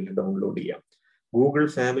മൊബൈലിൽ ഡൗൺലോഡ് ചെയ്യാം. Google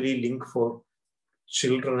family link for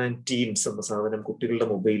children and teens എന്ന സാധനം കുട്ടികളുടെ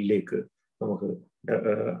മൊബൈലിലേക്ക് നമുക്ക്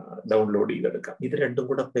ഡൗൺലോഡ് ചെയ്തെടുക്കാം. ഇത് രണ്ടും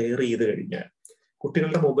കൂടെ പെയർ ചെയ്ത് കഴിഞ്ഞാൽ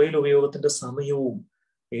കുട്ടികളുടെ മൊബൈൽ ഉപയോഗത്തിന്റെ സമയവും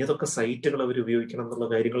ഏതൊക്കെ സൈറ്റുകൾ അവർ ഉപയോഗിക്കണം എന്നുള്ള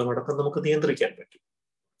കാര്യങ്ങളും അടക്കം നമുക്ക് നിയന്ത്രിക്കാൻ പറ്റും.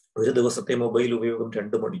 ഒരു ദിവസത്തെ മൊബൈൽ ഉപയോഗം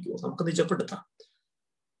 2 മണിക്കൂർ നമുക്ക് നിജപ്പെടുത്താം.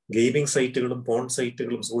 ഗെയിമിംഗ് സൈറ്റുകളും പോൺ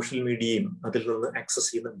സൈറ്റുകളും സോഷ്യൽ മീഡിയയും അതിൽ നിന്ന് ആക്സസ്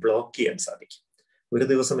ചെയ്യുന്ന ബ്ലോക്ക് ചെയ്യാൻ സാധിക്കും. ഒരു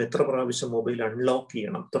ദിവസം എത്ര പ്രാവശ്യം മൊബൈൽ അൺലോക്ക്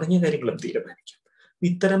ചെയ്യണം തുടങ്ങിയ കാര്യങ്ങളും തീരുമാനിക്കാം.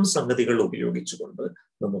 ഇത്തരം സംഗതികൾ ഉപയോഗിച്ചുകൊണ്ട്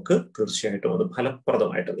നമുക്ക് തീർച്ചയായിട്ടും അത്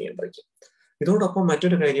ഫലപ്രദമായിട്ട് നിയന്ത്രിക്കാം. ഇതോടൊപ്പം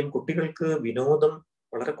മറ്റൊരു കാര്യം, കുട്ടികൾക്ക് വിനോദം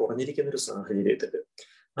വളരെ കുറഞ്ഞിരിക്കുന്ന ഒരു സാഹചര്യത്തിൽ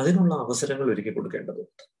അതിനുള്ള അവസരങ്ങൾ ഒരുക്കി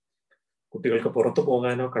കൊടുക്കേണ്ടതുണ്ട്. കുട്ടികൾക്ക് പുറത്തു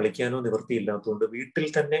പോകാനോ കളിക്കാനോ നിവൃത്തിയില്ലാത്തതുകൊണ്ട് വീട്ടിൽ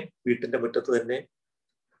തന്നെ വീട്ടിന്റെ മുറ്റത്ത് തന്നെ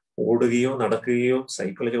ഓടുകയോ നടക്കുകയോ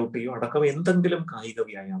സൈക്കിൾ ചവിട്ടുകയോ അടക്കം എന്തെങ്കിലും കായിക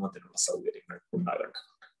വ്യായാമത്തിനുള്ള സൗകര്യങ്ങൾ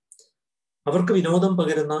ഉണ്ടാകേണ്ടതുണ്ട്. അവർക്ക് വിനോദം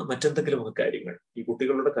പകരുന്ന മറ്റെന്തെങ്കിലുമൊക്കെ കാര്യങ്ങൾ, ഈ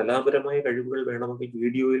കുട്ടികളുടെ കലാപരമായ കഴിവുകൾ വേണമെങ്കിൽ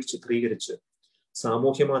വീഡിയോയിൽ ചിത്രീകരിച്ച്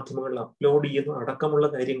സാമൂഹ്യ മാധ്യമങ്ങളിൽ അപ്ലോഡ് ചെയ്യുന്ന അടക്കമുള്ള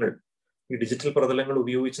കാര്യങ്ങൾ ഈ ഡിജിറ്റൽ പ്രതലങ്ങൾ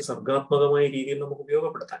ഉപയോഗിച്ച് സർഗാത്മകമായ രീതിയിൽ നമുക്ക്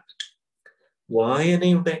ഉപയോഗപ്പെടുത്താൻ പറ്റും.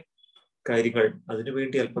 വായനയുടെ കാര്യങ്ങൾ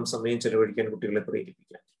അതിനുവേണ്ടി അല്പം സമയം ചെലവഴിക്കാൻ കുട്ടികളെ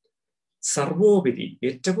പ്രേരിപ്പിക്കാം. സർവോപരി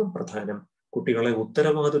ഏറ്റവും പ്രധാനം കുട്ടികളെ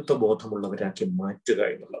ഉത്തരവാദിത്വ ബോധമുള്ളവരാക്കി മാറ്റുക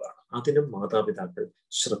എന്നുള്ളതാണ്. അതിനും മാതാപിതാക്കൾ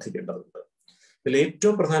ശ്രദ്ധിക്കേണ്ടതുണ്ട്. ഇതിൽ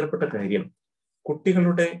ഏറ്റവും പ്രധാനപ്പെട്ട കാര്യം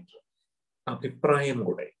കുട്ടികളുടെ അഭിപ്രായം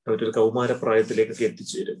കൂടെ അവരൊരു കൗമാരപ്രായത്തിലേക്കൊക്കെ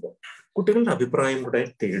എത്തിച്ചേരുമ്പോൾ കുട്ടികളുടെ അഭിപ്രായം കൂടെ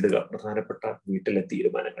തേടുക പ്രധാനപ്പെട്ട വീട്ടിലെ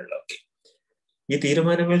തീരുമാനങ്ങളിലൊക്കെ. ഈ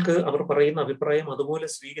തീരുമാനങ്ങൾക്ക് അവർ പറയുന്ന അഭിപ്രായം അതുപോലെ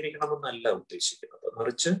സ്വീകരിക്കണമെന്നല്ല ഉദ്ദേശിക്കുന്നത്,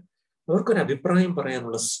 മറിച്ച് അവർക്കൊരു അഭിപ്രായം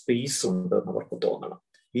പറയാനുള്ള സ്പേസ് ഉണ്ട് എന്ന് അവർക്ക് തോന്നണം.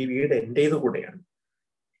 ഈ വീട് എന്റേത് കൂടെയാണ്,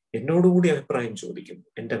 എന്നോടുകൂടി അഭിപ്രായം ചോദിക്കും,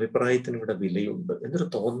 എന്റെ അഭിപ്രായത്തിന് ഇവിടെ വിലയുണ്ട് എന്നൊരു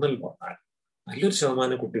തോന്നൽ വന്നാൽ നല്ലൊരു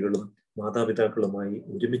ശതമാനം കുട്ടികളും മാതാപിതാക്കളുമായി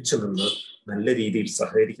ഒരുമിച്ച് നിന്ന് നല്ല രീതിയിൽ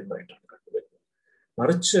സഹകരിക്കുന്നതായിട്ടാണ് കണ്ടുവരുന്നത്.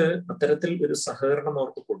 മറിച്ച് അത്തരത്തിൽ ഒരു സഹകരണം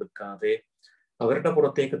അവർക്ക് കൊടുക്കാതെ അവരുടെ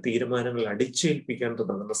പുറത്തേക്ക് തീരുമാനങ്ങൾ അടിച്ചേൽപ്പിക്കാൻ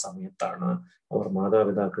തുടങ്ങുന്ന സമയത്താണ് അവർ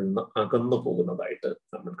മാതാപിതാക്കളിൽ നിന്ന് അകന്നു പോകുന്നതായിട്ട്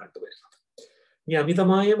നമ്മൾ കണ്ടുവരുന്നത്. ഈ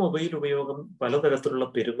അമിതമായ മൊബൈൽ ഉപയോഗം പലതരത്തിലുള്ള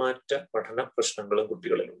പെരുമാറ്റ പഠന പ്രശ്നങ്ങളും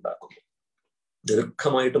കുട്ടികളിൽ ഉണ്ടാക്കുന്നു.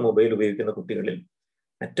 ദീർഘമായിട്ട് മൊബൈൽ ഉപയോഗിക്കുന്ന കുട്ടികളിൽ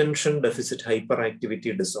attention deficit hyper activity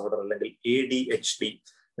disorder അല്ലെങ്കിൽ ADHD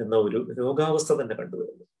എന്ന ഒരു രോഗാവസ്ഥ തന്നെ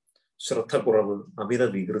കണ്ടുവരുന്നു. ശ്രദ്ധ കുറവ്, അമിത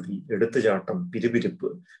വികൃതി, എടുത്തുചാട്ടം, പിരിപിരിപ്പ്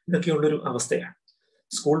ഇതൊക്കെയുള്ളൊരു അവസ്ഥയാണ്.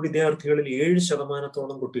 സ്കൂൾ വിദ്യാർത്ഥികളിൽ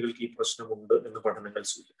 7% കുട്ടികൾക്ക് ഈ പ്രശ്നമുണ്ട് എന്ന് പഠനങ്ങൾ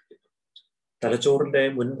സൂചിപ്പിക്കുന്നു. തലച്ചോറിന്റെ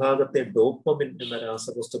മുൻഭാഗത്തെ ഡോപ്പമിൻ എന്ന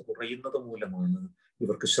രാസവസ്തു കുറയുന്നത് മൂലമാണ്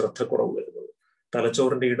ഇവർക്ക് ശ്രദ്ധക്കുറവ് വരുന്നത്.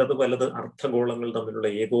 തലച്ചോറിന്റെ ഇടത് വലത് അർദ്ധഗോളങ്ങൾ തമ്മിലുള്ള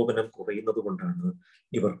ഏകോപനം കുറയുന്നത് കൊണ്ടാണ്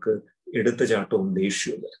ഇവർക്ക് എടുത്തുചാട്ടവും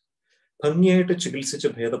ദേഷ്യവും വരുന്നത്. ഭംഗിയായിട്ട് ചികിത്സിച്ച്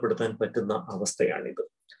ഭേദപ്പെടുത്താൻ പറ്റുന്ന അവസ്ഥയാണിത്.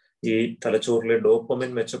 ഈ തലച്ചോറിലെ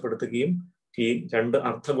ഡോപ്പമിൻ മെച്ചപ്പെടുത്തുകയും ഈ രണ്ട്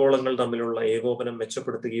അർദ്ധഗോളങ്ങൾ തമ്മിലുള്ള ഏകോപനം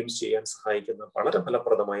മെച്ചപ്പെടുത്തുകയും ചെയ്യാൻ സഹായിക്കുന്ന വളരെ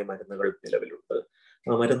ഫലപ്രദമായ മരുന്നുകൾ നിലവിലുണ്ട്.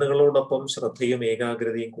 ആ മരുന്നുകളോടൊപ്പം ശ്രദ്ധയും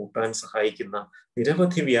ഏകാഗ്രതയും കൂട്ടാൻ സഹായിക്കുന്ന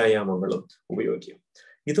നിരവധി വ്യായാമങ്ങളും ഉപയോഗിക്കും.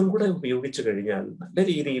 ഇതും കൂടെ ഉപയോഗിച്ചു കഴിഞ്ഞാൽ നല്ല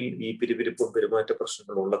രീതിയിൽ ഈ പിരിപിരിപ്പും പെരുമാറ്റ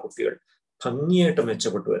പ്രശ്നങ്ങളുള്ള കുട്ടികൾ ഭംഗിയായിട്ട്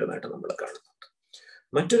മെച്ചപ്പെട്ടു വരുന്നതായിട്ട് നമ്മൾ കാണുന്നുണ്ട്.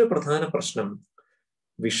 മറ്റൊരു പ്രധാന പ്രശ്നം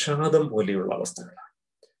വിഷാദം പോലെയുള്ള അവസ്ഥകളാണ്.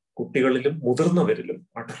 കുട്ടികളിലും മുതിർന്നവരിലും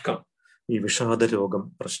അടക്കം ഈ വിഷാദ രോഗം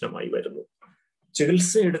പ്രശ്നമായി വരുന്നു.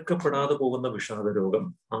 ചികിത്സ എടുക്കപ്പെടാതെ പോകുന്ന വിഷാദ രോഗം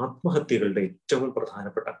ആത്മഹത്യകളുടെ ഏറ്റവും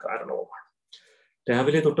പ്രധാനപ്പെട്ട കാരണവുമാണ്.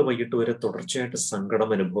 രാവിലെ തൊട്ട് വൈകിട്ട് വരെ തുടർച്ചയായിട്ട് സങ്കടം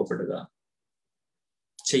അനുഭവപ്പെടുക,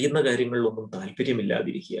 ചെയ്യുന്ന കാര്യങ്ങളിലൊന്നും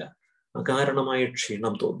താല്പര്യമില്ലാതിരിക്കുക, അകാരണമായ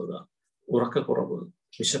ക്ഷീണം തോന്നുക, ഉറക്കക്കുറവ്,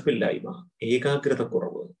 വിശപ്പില്ലായ്മ, ഏകാഗ്രത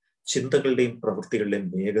കുറവ്, ചിന്തകളുടെയും പ്രവൃത്തികളുടെയും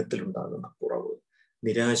വേഗത്തിലുണ്ടാകുന്ന കുറവ്,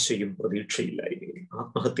 നിരാശയും പ്രതീക്ഷയില്ലായ്മയും,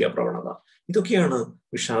 ആത്മഹത്യാ പ്രവണത, ഇതൊക്കെയാണ്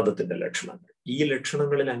വിഷാദത്തിന്റെ ലക്ഷണങ്ങൾ. ഈ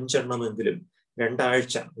ലക്ഷണങ്ങളിൽ 5 എണ്ണമെങ്കിലും 2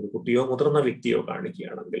 ആഴ്ച ഒരു കുട്ടിയോ മുതിർന്ന വ്യക്തിയോ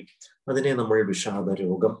കാണിക്കുകയാണെങ്കിൽ അതിനെ നമ്മൾ വിഷാദ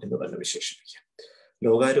രോഗം എന്ന് തന്നെ വിശേഷിപ്പിക്കാം.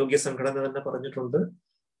 ലോകാരോഗ്യ സംഘടന തന്നെ പറഞ്ഞിട്ടുണ്ട്,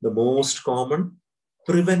 the most common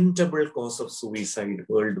preventable cos of suicide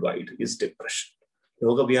world wide is depression.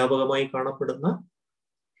 ലോകവ്യാപകമായി കാണപ്പെടുന്ന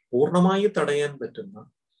പൂർണ്ണമായി തടയാൻ പറ്റുന്ന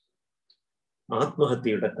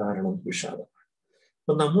ആത്മഹത്യയുടെ കാരണം വിഷാദമാണ്.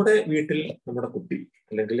 അപ്പൊ നമ്മുടെ വീട്ടിൽ നമ്മുടെ കുട്ടി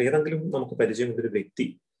അല്ലെങ്കിൽ ഏതെങ്കിലും നമുക്ക് പരിചയമുള്ളൊരു വ്യക്തി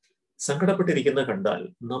സങ്കടപ്പെട്ടിരിക്കുന്ന കണ്ടാൽ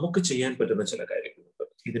നമുക്ക് ചെയ്യാൻ പറ്റുന്ന ചില കാര്യങ്ങളുണ്ട്.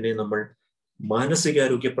 ഇതിനെ നമ്മൾ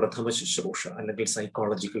മാനസികാരോഗ്യ പ്രഥമ ശുശ്രൂഷ അല്ലെങ്കിൽ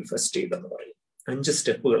സൈക്കോളജിക്കൽ ഫസ്റ്റ് എയ്ഡ് എന്ന് പറയും. 5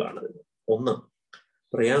 സ്റ്റെപ്പുകളാണ് ഇതിന്. 1,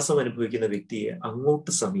 പ്രയാസം അനുഭവിക്കുന്ന വ്യക്തിയെ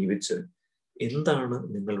അങ്ങോട്ട് സമീപിച്ച് എന്താണ്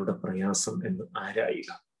നിങ്ങളുടെ പ്രയാസം എന്ന്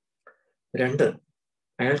ആരായുക. 2,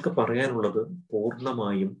 അയാൾക്ക് പറയാനുള്ളത്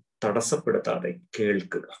പൂർണ്ണമായും തടസ്സപ്പെടുത്താതെ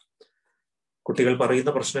കേൾക്കുക. കുട്ടികൾ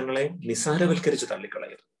പറയുന്ന പ്രശ്നങ്ങളെ നിസാരവൽക്കരിച്ച്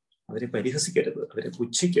തള്ളിക്കളയരുത്, അവരെ പരിഹസിക്കരുത്, അവരെ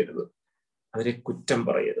പുച്ഛിക്കരുത്, അവരെ കുറ്റം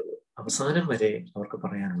പറയരുത്. അവസാനം വരെ അവർക്ക്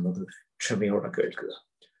പറയാനുള്ളത് ക്ഷമയോടെ കേൾക്കുക.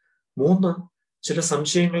 3, ചില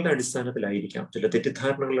സംശയങ്ങളുടെ അടിസ്ഥാനത്തിലായിരിക്കാം, ചില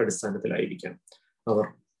തെറ്റിദ്ധാരണകളുടെ അടിസ്ഥാനത്തിലായിരിക്കാം അവർ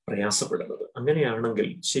പ്രയാസപ്പെടുന്നത്. അങ്ങനെയാണെങ്കിൽ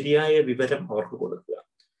ശരിയായ വിവരം അവർക്ക് കൊടുക്കുക.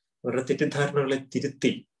 അവരുടെ തെറ്റിദ്ധാരണകളെ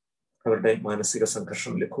തിരുത്തി അവരുടെ മാനസിക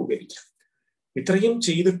സംഘർഷം ലഘൂകരിക്കാം. ഇത്രയും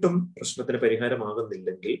ചെയ്തിട്ടും പ്രശ്നത്തിന്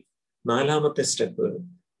പരിഹാരമാകുന്നില്ലെങ്കിൽ 4ാമത്തെ സ്റ്റെപ്പ്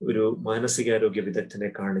ഒരു മാനസികാരോഗ്യ വിദഗ്ധനെ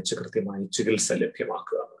കാണിച്ച് കൃത്യമായി ചികിത്സ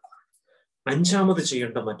ലഭ്യമാക്കുക എന്നുള്ളതാണ്. 5ാമത്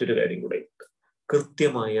ചെയ്യേണ്ട മറ്റൊരു കാര്യം കൂടെ ഉണ്ട്.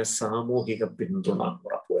 കൃത്യമായ സാമൂഹിക പിന്തുണ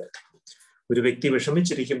ഉറപ്പുവരുത്തണം. ഒരു വ്യക്തി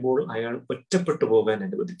വിഷമിച്ചിരിക്കുമ്പോൾ അയാൾ ഒറ്റപ്പെട്ടു പോകാൻ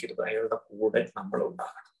അനുവദിക്കരുത്, അയാളുടെ കൂടെ നമ്മൾ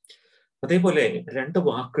ഉണ്ടാകണം. അതേപോലെ 2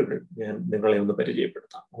 വാക്കുകൾ ഞാൻ നിങ്ങളെ ഒന്ന്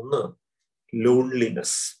പരിചയപ്പെടുത്താം. 1,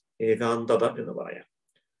 ലോൺലിനെസ്, ഏകാന്തത എന്ന് പറയാം.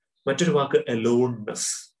 മറ്റൊരു വാക്ക്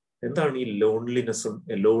എലോൺനെസ്. എന്താണ് ഈ ലോൺലിനെസ്സും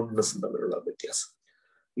എലോൺനെസ്സും തമ്മിലുള്ള വ്യത്യാസം?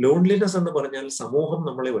 ലോൺലിനെസ് എന്ന് പറഞ്ഞാൽ സമൂഹം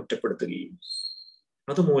നമ്മളെ ഒറ്റപ്പെടുത്തുകയും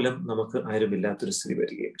അതുമൂലം നമുക്ക് ആരുമില്ലാത്തൊരു സ്ഥിതി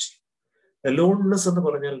വരികയും ചെയ്യും. എലോൺനെസ് എന്ന്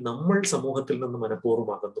പറഞ്ഞാൽ നമ്മൾ സമൂഹത്തിൽ നിന്ന്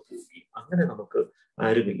മനഃപൂർവ്വം അകന്നു പോവുകയും അങ്ങനെ നമുക്ക്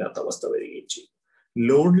ആരുമില്ലാത്ത അവസ്ഥ വരികയും ചെയ്യും.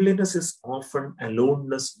 ലോൺലിനെസ് ഇസ് ഓഫൺ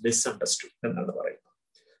അലോൺനെസ് മിസ്അണ്ടർസ്റ്റുഡ് എന്നാണ് പറയുന്നത്.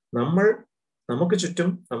 നമുക്ക് ചുറ്റും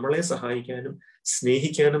നമ്മളെ സഹായിക്കാനും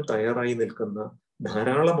സ്നേഹിക്കാനും തയ്യാറായി നിൽക്കുന്ന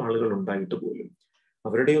ധാരാളം ആളുകൾ ഉണ്ടായിട്ട് പോലും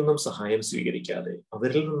അവരുടെയൊന്നും സഹായം സ്വീകരിക്കാതെ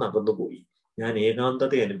അവരിൽ നിന്ന് അകന്നുപോയി ഞാൻ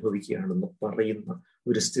ഏകാന്തത അനുഭവിക്കുകയാണെന്ന് പറയുന്ന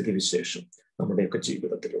ഒരു സ്ഥിതിവിശേഷം നമ്മുടെയൊക്കെ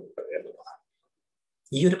ജീവിതത്തിലുണ്ട് എന്നുള്ളതാണ്.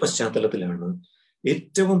 ഈ ഒരു പശ്ചാത്തലത്തിലാണ്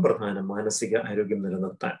ഏറ്റവും പ്രധാനം മാനസിക ആരോഗ്യം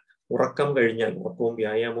നിലനിർത്താൻ ഉറക്കവും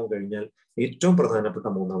വ്യായാമവും കഴിഞ്ഞാൽ ഏറ്റവും പ്രധാനപ്പെട്ട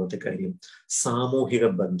മൂന്നാമത്തെ കാര്യം സാമൂഹിക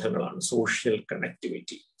ബന്ധങ്ങളാണ്, സോഷ്യൽ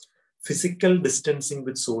കണക്ടിവിറ്റി. ഫിസിക്കൽ ഡിസ്റ്റൻസിങ്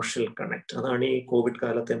വിത്ത് സോഷ്യൽ കണക്ട്, അതാണ് ഈ കോവിഡ്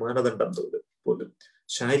കാലത്തെ മാനദണ്ഡം പോലും.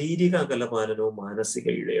 ശാരീരിക അകലപാലനവും മാനസിക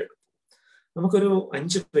ഇഴയെടുപ്പും. നമുക്കൊരു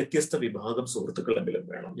 5 വ്യത്യസ്ത വിഭാഗം സുഹൃത്തുക്കളെങ്കിലും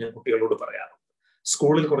വേണം. ഞാൻ കുട്ടികളോട് പറയാറുണ്ട്,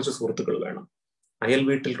 സ്കൂളിൽ കുറച്ച് സുഹൃത്തുക്കൾ വേണം, അയൽ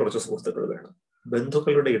വീട്ടിൽ കുറച്ച് സുഹൃത്തുക്കൾ വേണം,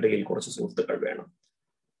 ബന്ധുക്കളുടെ ഇടയിൽ കുറച്ച് സുഹൃത്തുക്കൾ വേണം,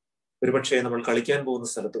 ഒരുപക്ഷെ നമ്മൾ കളിക്കാൻ പോകുന്ന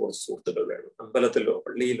സ്ഥലത്ത് കുറച്ച് സുഹൃത്തുക്കൾ വേണം, അമ്പലത്തിലോ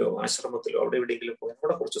പള്ളിയിലോ ആശ്രമത്തിലോ അവിടെ എവിടെയെങ്കിലും പോയാൽ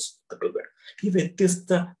അവിടെ കുറച്ച് സുഹൃത്തുക്കൾ വേണം. ഈ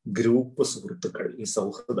വ്യത്യസ്ത ഗ്രൂപ്പ് സുഹൃത്തുക്കൾ, ഈ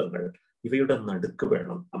സൗഹൃദങ്ങൾ, ഇവയുടെ നടുക്ക്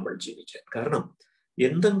വേണം നമ്മൾ ജീവിക്കാൻ. കാരണം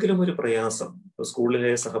എന്തെങ്കിലും ഒരു പ്രയാസം,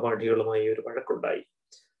 സ്കൂളിലെ സഹപാഠികളുമായി ഒരു വഴക്കുണ്ടായി,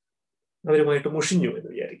 അവരുമായിട്ട് മുഷിഞ്ഞു എന്ന്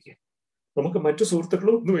വിചാരിക്കുക, നമുക്ക് മറ്റു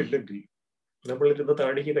സുഹൃത്തുക്കളൊന്നും ഇല്ലെങ്കിൽ നമ്മളിരുന്ന്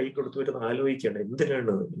താടിക്ക് കൈ കൊടുത്തു വരുന്ന ആലോചിക്കണം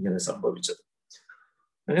എന്തിനാണ് ഇങ്ങനെ സംഭവിച്ചത്.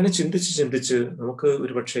 അങ്ങനെ ചിന്തിച്ച് നമുക്ക്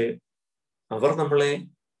ഒരുപക്ഷെ അവർ നമ്മളെ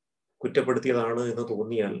കുറ്റപ്പെടുത്തിയതാണ് എന്ന്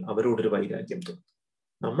തോന്നിയാൽ അവരോടൊരു വൈരാഗ്യം തോന്നും.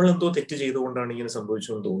 നമ്മൾ എന്തോ തെറ്റ് ചെയ്തുകൊണ്ടാണ് ഇങ്ങനെ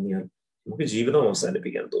സംഭവിച്ചതെന്ന് തോന്നിയാൽ നമുക്ക് ജീവിതം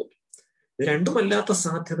അവസാനിപ്പിക്കാൻ തോന്നും. ഇത് രണ്ടുമല്ലാത്ത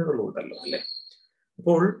സാധ്യതകളുണ്ടല്ലോ അല്ലെ.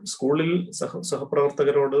 അപ്പോൾ സ്കൂളിൽ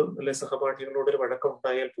സഹപ്രവർത്തകരോട് അല്ലെ സഹപാഠികളോട് ഒരു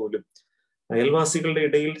വഴക്കമുണ്ടായാൽ പോലും അയൽവാസികളുടെ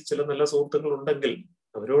ഇടയിൽ ചില നല്ല സുഹൃത്തുക്കൾ ഉണ്ടെങ്കിൽ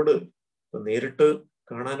അവരോട് നേരിട്ട്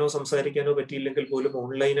കാണാനോ സംസാരിക്കാനോ പറ്റിയില്ലെങ്കിൽ പോലും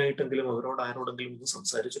ഓൺലൈനായിട്ടെങ്കിലും അവരോട് ആരോടെങ്കിലും ഒന്ന്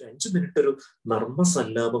സംസാരിച്ചൊരു 5 മിനിറ്റ് ഒരു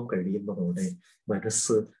നർമ്മസല്ലാപം കഴിയുന്നതോടെ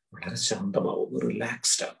മനസ്സ് വളരെ ശാന്തമാവും,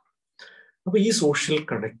 റിലാക്സ്ഡ് ആവും. അപ്പൊ ഈ സോഷ്യൽ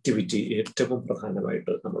കണക്ടിവിറ്റി ഏറ്റവും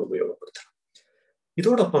പ്രധാനമായിട്ട് നമ്മൾ ഉപയോഗപ്പെടുത്തണം.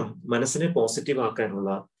 ഇതോടൊപ്പം മനസ്സിനെ പോസിറ്റീവ്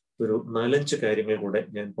ആക്കാനുള്ള ഒരു 4-5 കാര്യങ്ങൾ കൂടെ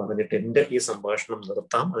ഞാൻ പറഞ്ഞിട്ട് എൻ്റെ ഈ സംഭാഷണം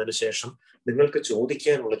നിർത്താം. അതിനുശേഷം നിങ്ങൾക്ക്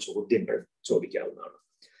ചോദിക്കാനുള്ള ചോദ്യങ്ങൾ ചോദിക്കാവുന്നതാണ്.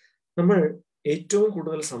 നമ്മൾ ഏറ്റവും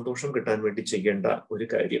കൂടുതൽ സന്തോഷം കിട്ടാൻ വേണ്ടി ചെയ്യേണ്ട ഒരു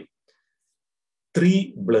കാര്യം 3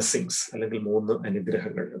 blessings അല്ലെങ്കിൽ 3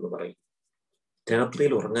 അനുഗ്രഹങ്ങൾ എന്ന് പറയും.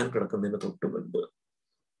 രാത്രിയിൽ ഉറങ്ങാൻ കിടക്കുന്നതിന് തൊട്ട് മുൻപ്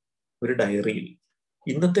ഒരു ഡയറിയിൽ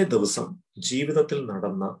ഇന്നത്തെ ദിവസം ജീവിതത്തിൽ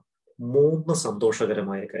നടന്ന 3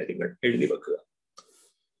 സന്തോഷകരമായ കാര്യങ്ങൾ എഴുതി വെക്കുക.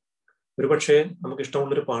 ഒരുപക്ഷെ നമുക്ക്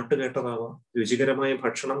ഇഷ്ടമുള്ളൊരു പാട്ട് കേട്ടതാവാം, രുചികരമായ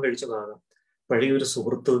ഭക്ഷണം കഴിച്ചതാകാം, പഴയൊരു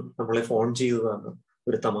സുഹൃത്ത് നമ്മളെ ഫോൺ ചെയ്തതാകാം,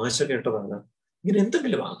 ഒരു തമാശ കേട്ടതാകാം, ഇങ്ങനെ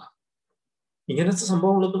എന്തെങ്കിലും ആകാം. ഇങ്ങനത്തെ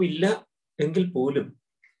സംഭവങ്ങളൊന്നും ഇല്ല എങ്കിൽ പോലും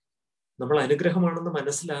നമ്മൾ അനുഗ്രഹമാണെന്ന്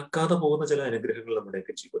മനസ്സിലാക്കാതെ പോകുന്ന ചില അനുഗ്രഹങ്ങൾ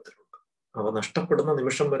നമ്മുടെയൊക്കെ ജീവിതത്തിലുണ്ട്. അവ നഷ്ടപ്പെടുന്ന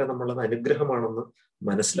നിമിഷം വരെ നമ്മളത് അനുഗ്രഹമാണെന്ന്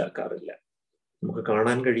മനസ്സിലാക്കാറില്ല. നമുക്ക്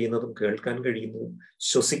കാണാൻ കഴിയുന്നതും കേൾക്കാൻ കഴിയുന്നതും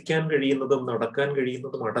ശ്വസിക്കാൻ കഴിയുന്നതും നടക്കാൻ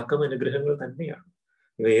കഴിയുന്നതും അടക്കം അനുഗ്രഹങ്ങൾ തന്നെയാണ്.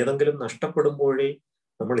 ഇവ ഏതെങ്കിലും നഷ്ടപ്പെടുമ്പോഴേ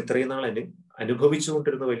നമ്മൾ ഇത്രയും നാൾ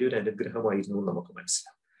അനുഭവിച്ചുകൊണ്ടിരുന്ന വലിയൊരു അനുഗ്രഹമായിരുന്നു നമുക്ക്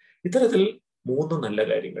മനസ്സിലാവും. ഇത്തരത്തിൽ 3 നല്ല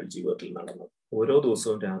കാര്യങ്ങൾ ജീവിതത്തിൽ നടന്നു. ഓരോ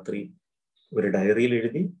ദിവസവും രാത്രി ഒരു ഡയറിയിൽ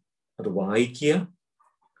എഴുതി അത് വായിക്കുക.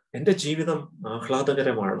 എൻ്റെ ജീവിതം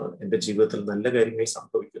ആഹ്ലാദകരമാണ്, എൻ്റെ ജീവിതത്തിൽ നല്ല കാര്യങ്ങൾ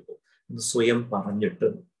സംഭവിക്കുന്നു എന്ന് സ്വയം പറഞ്ഞിട്ട്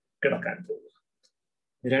കിടക്കാൻ പോകുക.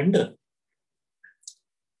 2,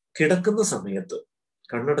 കിടക്കുന്ന സമയത്ത്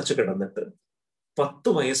കണ്ണടച്ച് കിടന്നിട്ട് 10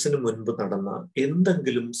 വയസ്സിന് മുൻപ് നടന്ന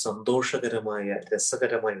എന്തെങ്കിലും സന്തോഷകരമായ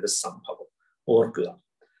രസകരമായ ഒരു സംഭവം ഓർക്കുക.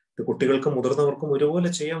 ഇത് കുട്ടികൾക്കും മുതിർന്നവർക്കും ഒരുപോലെ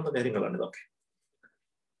ചെയ്യാവുന്ന കാര്യങ്ങളാണ് ഇതൊക്കെ.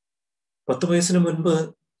 10 വയസ്സിന് മുൻപ്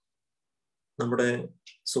നമ്മുടെ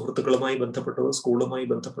സുഹൃത്തുക്കളുമായി ബന്ധപ്പെട്ടത്, സ്കൂളുമായി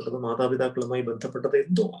ബന്ധപ്പെട്ടത്, മാതാപിതാക്കളുമായി ബന്ധപ്പെട്ടത്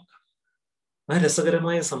എന്തോ ആകാം. ആ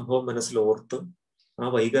രസകരമായ സംഭവം മനസ്സിൽ ഓർത്ത് ആ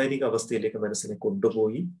വൈകാരിക അവസ്ഥയിലേക്ക് മനസ്സിനെ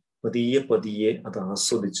കൊണ്ടുപോയി പതിയെ അത്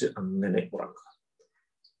ആസ്വദിച്ച് അങ്ങനെ ഉറങ്ങുക.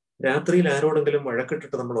 രാത്രിയിൽ ആരോടെങ്കിലും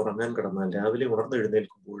വഴക്കിട്ടിട്ട് നമ്മൾ ഉറങ്ങാൻ കിടന്നാൽ രാവിലെ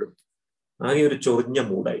ഉണർന്നെഴുന്നേൽക്കുമ്പോഴും ആകെ ഒരു ചൊറിഞ്ഞ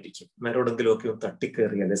മൂടായിരിക്കും. ആരോടെങ്കിലും ഒക്കെ ഒന്ന്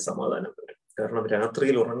തട്ടിക്കയറിയാലേ സമാധാനം വരും. കാരണം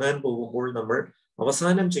രാത്രിയിൽ ഉറങ്ങാൻ പോകുമ്പോൾ നമ്മൾ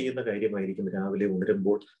അവസാനം ചെയ്യുന്ന കാര്യമായിരിക്കും രാവിലെ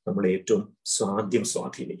ഉണരുമ്പോൾ നമ്മൾ ഏറ്റവും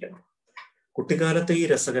സ്വാധീനിക്കണം. കുട്ടിക്കാലത്തെ ഈ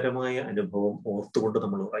രസകരമായ അനുഭവം ഓർത്തുകൊണ്ട്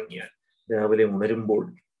നമ്മൾ ഉറങ്ങിയാൽ രാവിലെ ഉണരുമ്പോൾ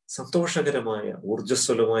സന്തോഷകരമായ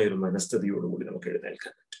ഊർജ്ജസ്വലമായ ഒരു മനസ്ഥിതിയോടുകൂടി നമുക്ക്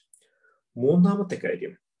എഴുന്നേൽക്കാൻ പറ്റും. 3-ാമത്തെ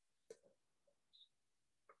കാര്യം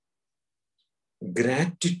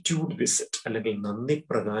ഗ്രാറ്റിറ്റ്യൂഡ് വിസിറ്റ് അല്ലെങ്കിൽ നന്ദി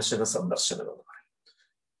പ്രകാശന സന്ദർശനം എന്ന് പറയും.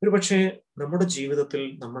 ഒരുപക്ഷെ നമ്മുടെ ജീവിതത്തിൽ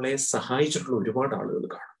നമ്മളെ സഹായിച്ചിട്ടുള്ള ഒരുപാട് ആളുകൾ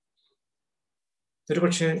കാണും.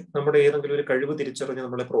 ഒരുപക്ഷെ നമ്മുടെ ഏതെങ്കിലും ഒരു കഴിവ് തിരിച്ചറിഞ്ഞ്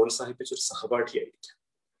നമ്മളെ പ്രോത്സാഹിപ്പിച്ച ഒരു സഹപാഠിയായിരിക്കാം,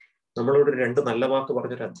 നമ്മളോട് 2 നല്ല വാക്ക്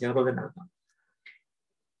പറഞ്ഞൊരു അധ്യാപകനാകാം,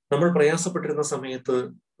 നമ്മൾ പ്രയാസപ്പെട്ടിരുന്ന സമയത്ത്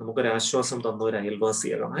നമുക്കൊരാശ്വാസം തന്ന ഒരു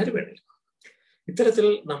അയൽവാസിയാകാം, ആര് വേണേലും. ഇത്തരത്തിൽ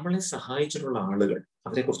നമ്മളെ സഹായിച്ചിട്ടുള്ള ആളുകൾ,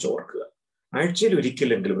 അവരെ കുറിച്ച് ഓർക്കുക. ആഴ്ചയിൽ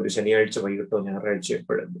ഒരിക്കലെങ്കിലും, ഒരു ശനിയാഴ്ച വൈകിട്ടോ ഞായറാഴ്ച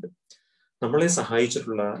എപ്പോഴെങ്കിലും നമ്മളെ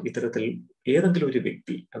സഹായിച്ചിട്ടുള്ള ഇത്തരത്തിൽ ഏതെങ്കിലും ഒരു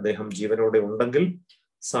വ്യക്തി അദ്ദേഹം ജീവനോടെ ഉണ്ടെങ്കിൽ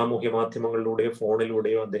സാമൂഹ്യ മാധ്യമങ്ങളിലൂടെയോ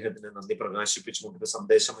ഫോണിലൂടെയോ അദ്ദേഹത്തിന് നന്ദി പ്രകാശിപ്പിച്ചുകൊണ്ടൊരു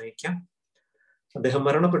സന്ദേശം അയക്കാം. അദ്ദേഹം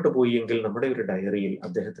മരണപ്പെട്ടു പോയി എങ്കിൽ നമ്മുടെ ഒരു ഡയറിയിൽ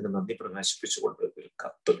അദ്ദേഹത്തിന് നന്ദി പ്രകാശിപ്പിച്ചുകൊണ്ട് ഒരു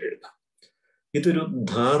കത്ത് എഴുതാം. ഇതൊരു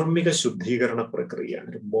ധാർമ്മിക ശുദ്ധീകരണ പ്രക്രിയയാണ്,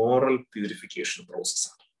 ഒരു മോറൽ പ്യൂരിഫിക്കേഷൻ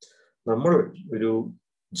പ്രോസസ്സാണ്. നമ്മൾ ഒരു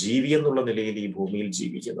ജീവി എന്നുള്ള നിലയിൽ ഈ ഭൂമിയിൽ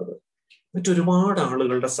ജീവിക്കുന്നത് മറ്റൊരുപാട്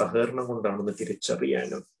ആളുകളുടെ സഹകരണം കൊണ്ടാണെന്ന്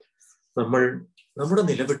തിരിച്ചറിയാനും നമ്മുടെ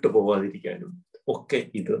നിലവിട്ടു പോവാതിരിക്കാനും ഒക്കെ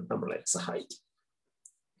ഇത് നമ്മളെ സഹായിക്കും.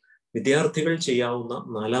 വിദ്യാർത്ഥികൾ ചെയ്യാവുന്ന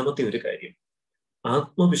നാലാമത്തെ ഒരു കാര്യം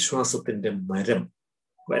ആത്മവിശ്വാസത്തിന്റെ മരം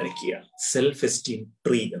വരയ്ക്കുക. സെൽഫ് എസ്റ്റീം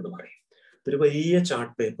ട്രീ എന്ന് പറയും. ഒരു വലിയ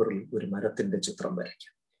ചാർട്ട് പേപ്പറിൽ ഒരു മരത്തിന്റെ ചിത്രം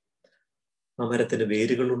വരയ്ക്കാം. ആ മരത്തിന്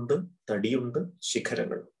വേരുകളുണ്ട്, തടിയുണ്ട്,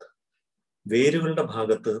 ശിഖരങ്ങളുണ്ട്. വേരുകളുടെ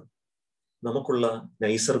ഭാഗത്ത് നമുക്കുള്ള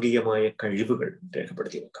നൈസർഗികമായ കഴിവുകൾ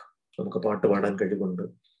രേഖപ്പെടുത്തി വെക്കാം. നമുക്ക് പാട്ട് പാടാൻ കഴിവുണ്ട്,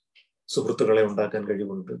 സുഹൃത്തുക്കളെ ഉണ്ടാക്കാൻ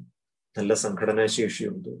കഴിവുണ്ട്, നല്ല സംഘടനാ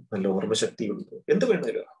ശേഷിയുണ്ട്, നല്ല ഓർമ്മശക്തിയുണ്ട്, എന്ത്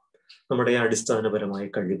വേണേലും നമ്മുടെ അടിസ്ഥാനപരമായ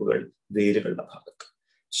കഴിവുകൾ വേരുകളുടെ ഭാഗത്ത്.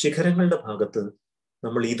 ശിഖരങ്ങളുടെ ഭാഗത്ത്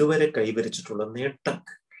നമ്മൾ ഇതുവരെ കൈവരിച്ചിട്ടുള്ള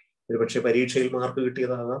നേട്ടങ്ങൾ, ഒരുപക്ഷെ പരീക്ഷയിൽ മാർക്ക്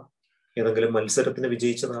കിട്ടിയതാകാം, ഏതെങ്കിലും മത്സരത്തിന്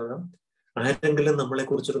വിജയിച്ചതാകാം, ആരെങ്കിലും നമ്മളെ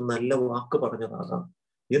കുറിച്ചൊരു നല്ല വാക്ക് പറഞ്ഞതാകാം,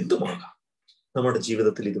 എന്തുമാകാം. നമ്മുടെ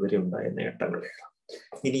ജീവിതത്തിൽ ഇതുവരെ ഉണ്ടായ നേട്ടങ്ങളെല്ലാം.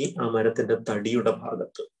 ഇനി ആ മരത്തിന്റെ തടിയുടെ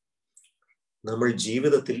ഭാഗത്ത് നമ്മൾ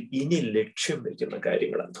ജീവിതത്തിൽ ഇനി ലക്ഷ്യം വയ്ക്കുന്ന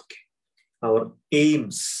കാര്യങ്ങൾ എന്തൊക്കെ, അവർ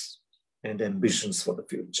AIIMS and ambitions for the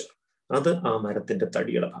future, അത് ആ മരത്തിന്റെ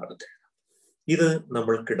തടിയുടെ ഭാഗത്ത് എഴുതാം. ഇത്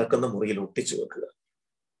നമ്മൾ കിടക്കുന്ന മുറിയിൽ ഒട്ടിച്ചു വെക്കുക.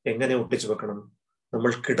 എങ്ങനെ ഒട്ടിച്ചു വെക്കണം?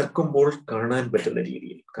 നമ്മൾ കിടക്കുമ്പോൾ കാണാൻ പറ്റുന്ന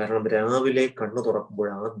രീതിയിൽ. കാരണം രാവിലെ കണ്ണു തുറക്കുമ്പോൾ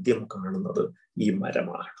ആദ്യം കാണുന്നത് ഈ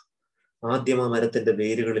മരമാണ്. ആദ്യം ആ മരത്തിന്റെ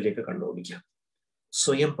വേരുകളിലേക്ക് കണ്ണോടിക്കാം.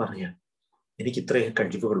 സ്വയം പറയാം, എനിക്ക് ഇത്രയും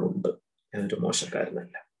കഴിവുകളുണ്ട്, ഞാനൊരു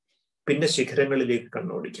മോശക്കാരനല്ല. പിന്നെ ശിഖരങ്ങളിലേക്ക്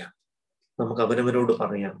കണ്ണോടിക്കാം. നമുക്ക് അവനവനോട്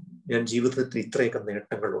പറയാം, ഞാൻ ജീവിതത്തിൽ ഇത്രയൊക്കെ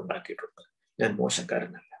നേട്ടങ്ങൾ ഉണ്ടാക്കിയിട്ടുണ്ട്, ഞാൻ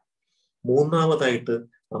മോശക്കാരനല്ല. മൂന്നാമതായിട്ട്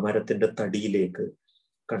ആ മരത്തിന്റെ തടിയിലേക്ക്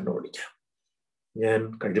കണ്ണോടിക്കാം. ഞാൻ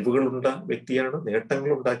കഴിവുകളുണ്ട വ്യക്തിയാണ്, നേട്ടങ്ങൾ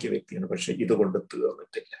ഉണ്ടാക്കിയ വ്യക്തിയാണ്, പക്ഷെ ഇതുകൊണ്ട്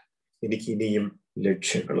തീർന്നിട്ടില്ല. എനിക്ക് ഇനിയും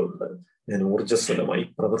ലക്ഷ്യങ്ങളുണ്ട്, ഞാൻ ഊർജ്ജസ്വലമായി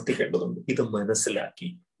പ്രവർത്തിക്കേണ്ടതുണ്ട്. ഇത് മനസ്സിലാക്കി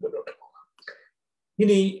മുന്നോട്ട് പോകാം.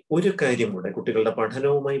 ഇനി ഒരു കാര്യം കൂടെ, കുട്ടികളുടെ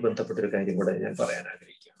പഠനവുമായി ബന്ധപ്പെട്ടൊരു കാര്യം കൂടെ ഞാൻ പറയാൻ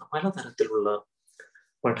ആഗ്രഹിക്കുകയാണ്. പലതരത്തിലുള്ള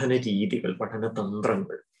പഠന രീതികൾ, പഠന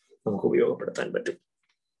തന്ത്രങ്ങൾ നമുക്ക് ഉപയോഗപ്പെടുത്താൻ പറ്റും.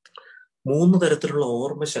 3 തരത്തിലുള്ള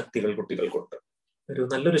ഓർമ്മശക്തികൾ കുട്ടികൾക്കുണ്ട്.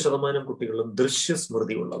 നല്ലൊരു ശതമാനം കുട്ടികളും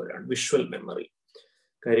ദൃശ്യസ്മൃതി ഉള്ളവരാണ്, വിഷ്വൽ മെമ്മറി.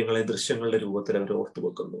 കാര്യങ്ങളെ ദൃശ്യങ്ങളുടെ രൂപത്തിൽ അവർ ഓർത്തു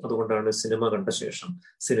വെക്കുന്നു. അതുകൊണ്ടാണ് സിനിമ കണ്ട ശേഷം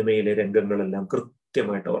സിനിമയിലെ രംഗങ്ങളെല്ലാം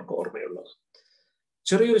കൃത്യമായിട്ട് അവർക്ക് ഓർമ്മയുള്ളത്.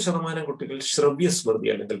 ചെറിയൊരു ശതമാനം കുട്ടികൾ ശ്രവ്യസ്മൃതി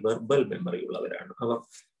അല്ലെങ്കിൽ വെർബൽ മെമ്മറി ഉള്ളവരാണ്. അവർ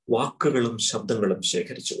വാക്കുകളും ശബ്ദങ്ങളും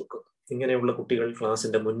ശേഖരിച്ചു വെക്കുന്നു. ഇങ്ങനെയുള്ള കുട്ടികൾ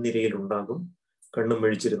ക്ലാസിന്റെ മുൻനിരയിൽ ഉണ്ടാകും. കണ്ണും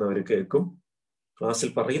മെഴിച്ചിരുന്നവർ കേൾക്കും. ക്ലാസ്സിൽ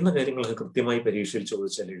പറയുന്ന കാര്യങ്ങൾ കൃത്യമായി പരീക്ഷയിൽ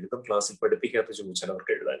ചോദിച്ചാൽ എഴുതും. ക്ലാസ്സിൽ പഠിപ്പിക്കാത്ത ചോദിച്ചാൽ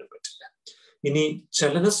അവർക്ക് എഴുതാനും പറ്റില്ല. ഇനി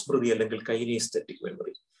ചലനസ്മൃതി അല്ലെങ്കിൽ കൈനീസ്തെറ്റിക്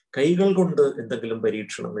മെമ്മറി. കൈകൾ കൊണ്ട് എന്തെങ്കിലും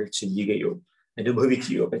പരീക്ഷണങ്ങൾ ചെയ്യുകയോ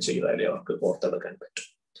അനുഭവിക്കുകയോ ഒക്കെ ചെയ്താലേ അവർക്ക് ഓർത്തെടുക്കാൻ പറ്റും.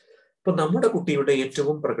 അപ്പൊ നമ്മുടെ കുട്ടിയുടെ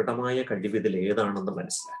ഏറ്റവും പ്രകടമായ കഴിവിതിൽ ഏതാണെന്ന്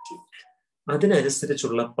മനസ്സിലാക്കി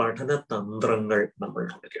അതിനനുസരിച്ചുള്ള പഠന തന്ത്രങ്ങൾ നമ്മൾ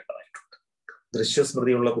കൊടുക്കേണ്ടതായിട്ടുണ്ട്.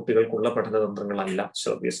 ദൃശ്യസ്മൃതിയുള്ള കുട്ടികൾക്കുള്ള പഠനതന്ത്രങ്ങളല്ല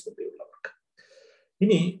ശ്രവ്യസ്മൃതിയുള്ളവർക്ക്.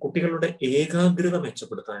 ഇനി കുട്ടികളുടെ ഏകാഗ്രത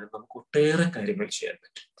മെച്ചപ്പെടുത്താനും നമുക്ക് ഒട്ടേറെ കാര്യങ്ങൾ ചെയ്യാൻ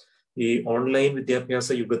പറ്റും. ഈ ഓൺലൈൻ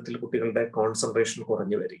വിദ്യാഭ്യാസ യുഗത്തിൽ കുട്ടികളുടെ കോൺസെൻട്രേഷൻ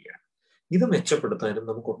കുറഞ്ഞു വരികയാണ്. ഇത് മെച്ചപ്പെടുത്താനും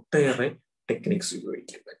നമുക്ക് ഒട്ടേറെ ടെക്നിക്സ്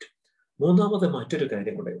ഉപയോഗിക്കാൻ പറ്റും. മൂന്നാമത് മറ്റൊരു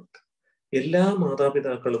കാര്യം കൂടെ ഉണ്ട്. എല്ലാ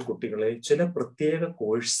മാതാപിതാക്കളും കുട്ടികളെ ചില പ്രത്യേക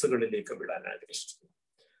കോഴ്സുകളിലേക്ക് വിടാൻ ആഗ്രഹിക്കുന്നു.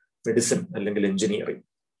 മെഡിസിൻ അല്ലെങ്കിൽ എഞ്ചിനീയറിംഗ്.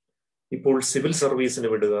 ഇപ്പോൾ സിവിൽ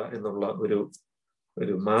സർവീസിന് വിടുക എന്നുള്ള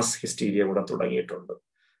ഒരു മാസ് ഹിസ്റ്റീരിയ കൂടെ തുടങ്ങിയിട്ടുണ്ട്.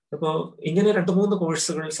 അപ്പോൾ ഇങ്ങനെ 2-3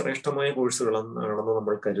 കോഴ്സുകൾ ശ്രേഷ്ഠമായ കോഴ്സുകളാണെന്ന്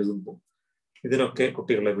നമ്മൾ കരുതുന്നു. ഇതിനൊക്കെ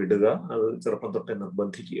കുട്ടികളെ വിടുക, അത് ചെറുപ്പം തൊട്ടേ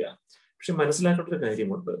നിർബന്ധിക്കുക. പക്ഷെ മനസ്സിലാക്കേണ്ട ഒരു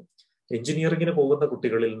കാര്യമുണ്ട്. എഞ്ചിനീയറിംഗിന് പോകുന്ന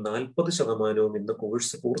കുട്ടികളിൽ 40% ഇന്ന്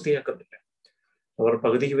കോഴ്സ് പൂർത്തിയാക്കുന്നില്ല. അവർ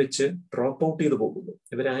പകുതിക്ക് വെച്ച് ഡ്രോപ്പ് ഔട്ട് ചെയ്തു പോകുന്നു.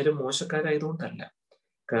 ഇവരാരും മോശക്കാരായതുകൊണ്ടല്ല.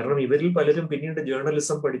 കാരണം ഇവരിൽ പലരും പിന്നീട്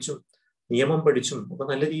ജേർണലിസം പഠിച്ചും നിയമം പഠിച്ചും ഒക്കെ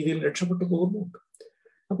നല്ല രീതിയിൽ രക്ഷപ്പെട്ടു പോകുന്നുണ്ട്.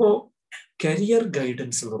 അപ്പോ കരിയർ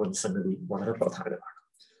ഗൈഡൻസ് എന്ന് പറഞ്ഞ സംഗതി വളരെ പ്രധാനമാണ്.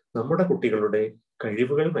 നമ്മുടെ കുട്ടികളുടെ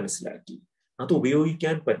കഴിവുകൾ മനസ്സിലാക്കി അത്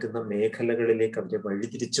ഉപയോഗിക്കാൻ പറ്റുന്ന മേഖലകളിലേക്ക് അവരെ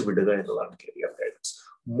വഴിതിരിച്ചു വിടുക എന്നതാണ് കരിയർ ഗൈഡൻസ്.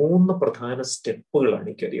 3 പ്രധാന സ്റ്റെപ്പുകളാണ്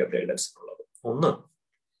ഈ കരിയർ ഗൈഡൻസിനുള്ളത്. ഒന്ന്,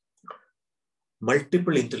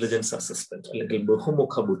 മൾട്ടിപ്പിൾ ഇന്റലിജൻസ് അസസ്മെന്റ് അല്ലെങ്കിൽ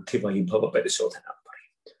ബഹുമുഖ ബുദ്ധി വൈഭവ പരിശോധന എന്ന്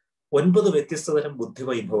പറയും. 9 വ്യത്യസ്ത തരം ബുദ്ധി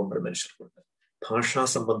വൈഭവങ്ങൾ മനുഷ്യർക്കുണ്ട്. ഭാഷാ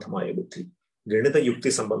സംബന്ധമായ ബുദ്ധി, ഗണിത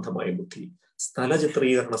യുക്തി സംബന്ധമായ ബുദ്ധി, സ്ഥല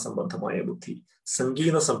ചിത്രീകരണ സംബന്ധമായ ബുദ്ധി,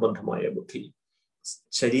 സംഗീത സംബന്ധമായ ബുദ്ധി,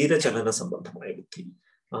 ശരീരചലന സംബന്ധമായ ബുദ്ധി,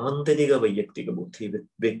 ആന്തരിക വൈയക്തിക ബുദ്ധി,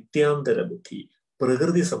 വ്യക്തിയാന്തര ബുദ്ധി,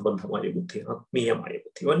 പ്രകൃതി സംബന്ധമായ ബുദ്ധി, ആത്മീയമായ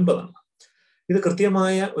ബുദ്ധി. 9. ഇത്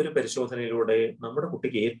കൃത്യമായ ഒരു പരിശോധനയിലൂടെ നമ്മുടെ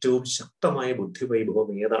കുട്ടിക്ക് ഏറ്റവും ശക്തമായ ബുദ്ധി വൈഭവം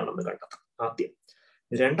ഏതാണെന്ന് കണ്ടെത്താം. ആദ്യം.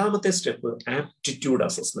 രണ്ടാമത്തെ സ്റ്റെപ്പ് ആപ്റ്റിറ്റ്യൂഡ്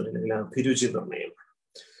അസസ്മെന്റ് അല്ലെങ്കിൽ അഭിരുചി നിർണ്ണയമാണ്.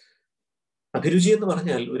 അഭിരുചി എന്ന്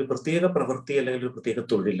പറഞ്ഞാൽ ഒരു പ്രത്യേക പ്രവൃത്തി അല്ലെങ്കിൽ ഒരു പ്രത്യേക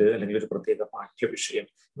തൊഴിൽ അല്ലെങ്കിൽ ഒരു പ്രത്യേക പാഠ്യവിഷയം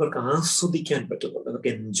ഇവർക്ക് ആസ്വദിക്കാൻ പറ്റുന്നുണ്ടോ, ഇവർക്ക്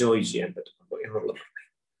എൻജോയ് ചെയ്യാൻ പറ്റുന്നുണ്ടോ എന്നുള്ളത്.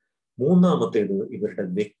 മൂന്നാമത്തേത് ഇവരുടെ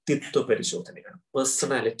വ്യക്തിത്വ പരിശോധനയാണ്,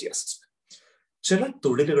 പേഴ്സണാലിറ്റി അസസ്മെന്റ്. ചില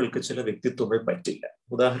തൊഴിലുകൾക്ക് ചില വ്യക്തിത്വങ്ങൾ പറ്റില്ല.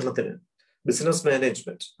 ഉദാഹരണത്തിന് ബിസിനസ്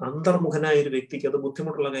മാനേജ്മെന്റ്, അന്തർമുഖനായ ഒരു വ്യക്തിക്ക് അത്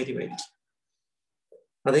ബുദ്ധിമുട്ടുള്ള കാര്യമായിരിക്കും.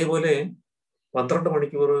 അതേപോലെ 12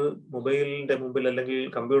 മണിക്കൂർ മൊബൈലിന്റെ മുമ്പിൽ അല്ലെങ്കിൽ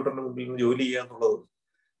കമ്പ്യൂട്ടറിന്റെ മുമ്പിൽ ജോലി ചെയ്യുക എന്നുള്ളത്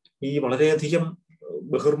ഈ വളരെയധികം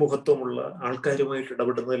ബഹിർമുഖത്വമുള്ള ആൾക്കാരുമായിട്ട്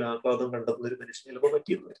ഇടപെടുന്നതിൽ ആഹ്ലാദം കണ്ടെത്തുന്ന ഒരു മനുഷ്യന് ചിലപ്പോൾ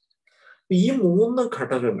പറ്റിയെന്ന് വരും. ഈ 3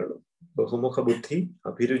 ഘടകങ്ങളും ബഹുമുഖ ബുദ്ധി,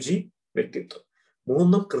 അഭിരുചി, വ്യക്തിത്വം,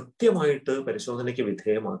 3ഉം കൃത്യമായിട്ട് പരിശോധനയ്ക്ക്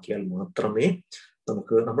വിധേയമാക്കിയാൽ മാത്രമേ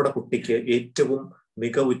നമുക്ക് നമ്മുടെ കുട്ടിക്ക് ഏറ്റവും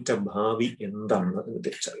മികവുറ്റ ഭാവി എന്താണ് എന്ന്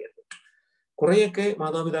തിരിച്ചറിയാൻ പറ്റും. കുറെയൊക്കെ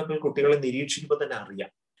മാതാപിതാക്കൾ കുട്ടികളെ നിരീക്ഷിക്കുമ്പോൾ തന്നെ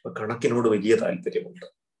അറിയാം കണക്കിനോട് വലിയ താല്പര്യമുണ്ട്.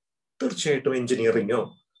 തീർച്ചയായിട്ടും എഞ്ചിനീയറിങ്ങോ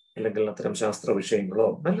അല്ലെങ്കിൽ അത്തരം ശാസ്ത്ര വിഷയങ്ങളോ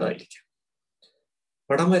നല്ലതായിരിക്കും.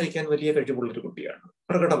 പടം വരയ്ക്കാൻ വലിയ കഴിവുള്ളൊരു കുട്ടിയാണ്,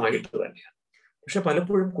 പ്രകടമായിട്ട് തന്നെയാണ്. പക്ഷെ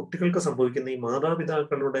പലപ്പോഴും കുട്ടികൾക്ക് സംഭവിക്കുന്ന ഈ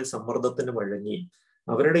മാതാപിതാക്കളുടെ സമ്മർദ്ദത്തിന് വഴങ്ങി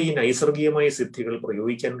അവരുടെ ഈ നൈസർഗികമായ സിദ്ധികൾ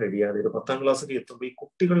പ്രയോഗിക്കാൻ കഴിയാതെ ഒരു 10ാം ക്ലാസ്സിൽ എത്തുമ്പോൾ ഈ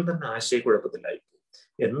കുട്ടികൾ തന്നെ ആശയക്കുഴപ്പത്തിലായിപ്പോകും.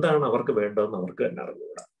 എന്താണ് അവർക്ക് വേണ്ടതെന്ന് അവർക്ക് തന്നെ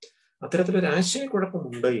അറിഞ്ഞുകൂടാ. അത്തരത്തിലൊരു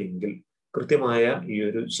ആശയക്കുഴപ്പമുണ്ട് എങ്കിൽ കൃത്യമായ ഈ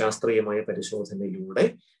ഒരു ശാസ്ത്രീയമായ പരിശോധനയിലൂടെ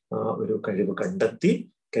ഒരു കഴിവ് കണ്ടെത്തി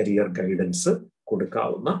കരിയർ ഗൈഡൻസ്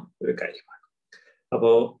കൊടുക്കാവുന്ന ഒരു കാര്യമാണ്.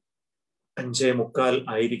 അപ്പോ 5:45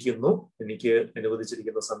 ആയിരിക്കുന്നു. എനിക്ക്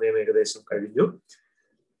അനുവദിച്ചിരിക്കുന്ന സമയം ഏകദേശം കഴിഞ്ഞു.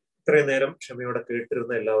 ഇത്രയും നേരം ക്ഷമയോടെ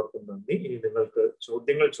കേട്ടിരുന്ന എല്ലാവർക്കും നന്ദി. ഇനി നിങ്ങൾക്ക്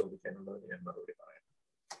ചോദ്യങ്ങൾ ചോദിക്കാനുള്ളതിന് ഞാൻ മറുപടി പറയാം.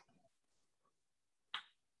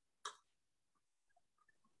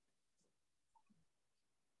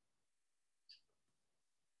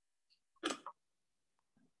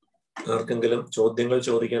 ആർക്കെങ്കിലും ചോദ്യങ്ങൾ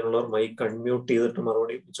ചോദിക്കാനുള്ളവർ മൈക്ക് അൺമ്യൂട്ട് ചെയ്തിട്ട്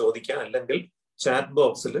മറുപടി ചോദിക്കാം, അല്ലെങ്കിൽ ചാറ്റ്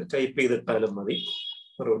ബോക്സിൽ ടൈപ്പ് ചെയ്തിട്ടാലും മതി,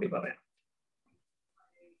 മറുപടി പറയാം.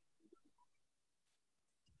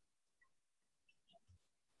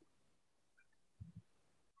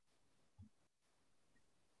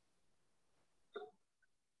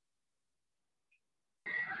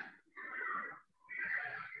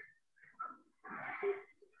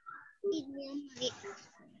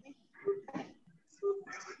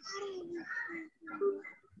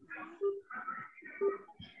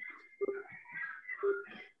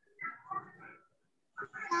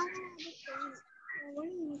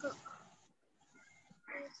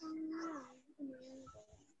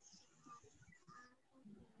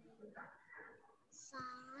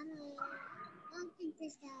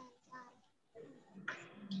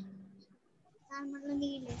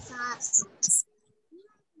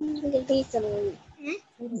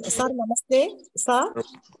 സാർ നമസ്തേ. സാർ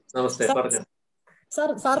നമസ്തേ, പറഞ്ഞു.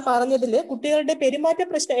 സാർ പറഞ്ഞതില് കുട്ടികളുടെ പെരുമാറ്റ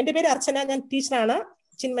പ്രശ്നം, എന്റെ പേര് അർച്ചന, ഞാൻ ടീച്ചറാണ്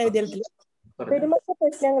ചിന്മയ വിദ്യാലയത്തിൽ. പെരുമാറ്റ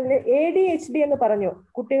പ്രശ്നങ്ങളിൽ ADHD എന്ന് പറഞ്ഞു.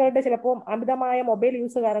 കുട്ടികളുടെ ചിലപ്പോൾ അമിതമായ മൊബൈൽ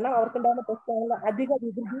യൂസ് കാരണം അവർക്കുണ്ടാകുന്ന പ്രശ്നങ്ങൾ അധിക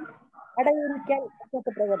വികൃതി, അടങ്ങിയിരിക്കാൻ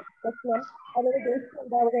പ്രശ്നം, അല്ലെങ്കിൽ ദേഷ്യം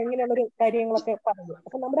ഉണ്ടാവുക, ഇങ്ങനെയുള്ളൊരു കാര്യങ്ങളൊക്കെ പറഞ്ഞു.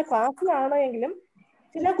 അപ്പൊ നമ്മുടെ ക്ലാസ്സിലാണെങ്കിലും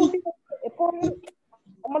ചില കുട്ടികൾ എപ്പോഴും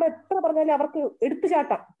നമ്മൾ എത്ര പറഞ്ഞാലും അവർക്ക്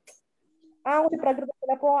എടുത്തുചാട്ടം, ആ ഒരു പ്രകൃതി,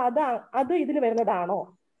 ചിലപ്പോ അത് ഇതിൽ വരുന്നതാണോ?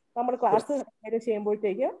 നമ്മൾ ക്ലാസ്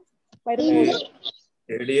ചെയ്യുമ്പോഴത്തേക്ക് വരുന്ന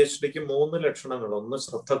ADHDക്ക് 3 ലക്ഷണങ്ങൾ: 1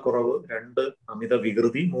 ശ്രദ്ധക്കുറവ്, 2 അമിത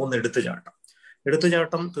വികൃതി, 3 എടുത്തുചാട്ടം.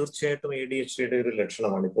 എടുത്തുചാട്ടം തീർച്ചയായിട്ടും ADHDയുടെ ഒരു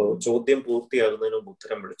ലക്ഷണമാണ്. ഇപ്പോൾ ചോദ്യം പൂർത്തിയാകുന്നതിന് മുമ്പ്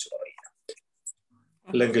ഉത്തരം വിളിച്ചു പറയുക,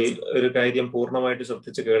 അല്ലെങ്കിൽ ഒരു കാര്യം പൂർണ്ണമായിട്ട്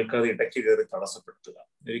ശ്രദ്ധിച്ച് കേൾക്കാതെ ഇടയ്ക്ക് കയറി തടസ്സപ്പെടുത്തുക,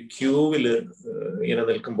 ഒരു ക്യൂവില് ഇങ്ങനെ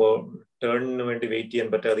നിൽക്കുമ്പോൾ ടേണിന് വേണ്ടി വെയിറ്റ് ചെയ്യാൻ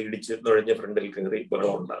പറ്റാതെ ഇടിച്ച് നുഴഞ്ഞ ഫ്രണ്ടിൽ കയറി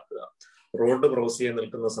ബഹളം ഉണ്ടാക്കുക, റോഡ് ക്രോസ് ചെയ്യാൻ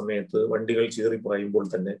നിൽക്കുന്ന സമയത്ത് വണ്ടികൾ ചീറിപ്പായുമ്പോൾ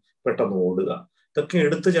തന്നെ പെട്ടെന്ന് ഓടുക. ഇതൊക്കെ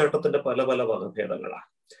എടുത്തുചാട്ടത്തിന്റെ പല പല വകഭേദങ്ങളാണ്.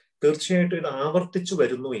 തീർച്ചയായിട്ടും ഇത് ആവർത്തിച്ചു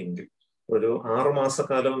വരുന്നുവെങ്കിൽ, ഒരു 6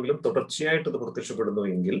 മാസക്കാലമെങ്കിലും തുടർച്ചയായിട്ട് ഇത്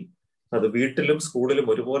പ്രത്യക്ഷപ്പെടുന്നുവെങ്കിൽ, അത് വീട്ടിലും സ്കൂളിലും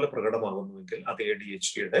ഒരുപോലെ പ്രകടമാകുന്നുവെങ്കിൽ അത്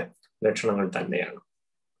ADHDയുടെ ലക്ഷണങ്ങൾ തന്നെയാണ്.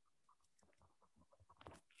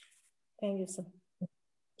 Thank you sir.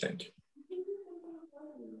 Thank you.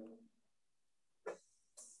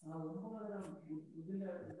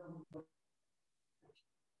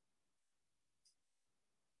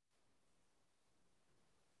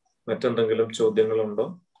 മറ്റെന്തെങ്കിലും ചോദ്യങ്ങളുണ്ടോ?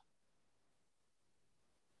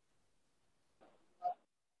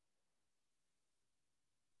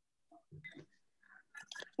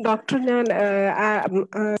 ഡോക്ടർ, ഞാൻ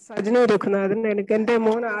സജന രഘുനാഥൻ. എൻ്റെ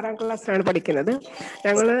മോൻ 6ാം ക്ലാസ്സിലാണ് പഠിക്കുന്നത്.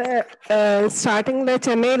 ഞങ്ങള് സ്റ്റാർട്ടിങ്ങില്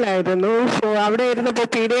ചെന്നൈയിലായിരുന്നു. സോ അവിടെ ഇരുന്നപ്പോ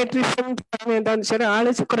പീഡിയാട്രീഷ്യൻ പറഞ്ഞ എന്താന്ന് വെച്ചാൽ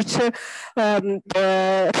ആള് കുറച്ച്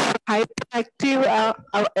ഹൈപ്പർ ആക്റ്റീവ്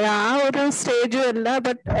ആ ഒരു സ്റ്റേജും അല്ല,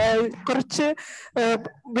 ബട്ട് കുറച്ച്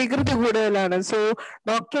വികൃതി കൂടുതലാണ്. സോ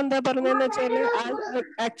ഡോക്ടർ എന്താ പറഞ്ഞതെന്ന് വെച്ചാല്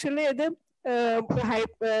ആക്ച്വലി ഇത്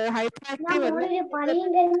ഹൈപ്പർ ആക്റ്റീവ് അല്ല,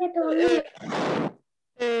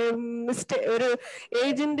 ഒരു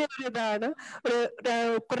ഏജിന്റെ ഒരു ഇതാണ്.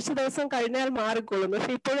 കുറച്ച് ദിവസം കഴിഞ്ഞാൽ മാറിക്കൊള്ളും.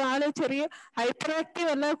 പക്ഷെ ഇപ്പോഴും ആള് ചെറിയ ഹൈപ്പർ ആക്റ്റീവ്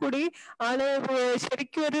അല്ല കൂടി ആള്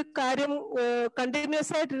ശരിക്കും ഒരു കാര്യം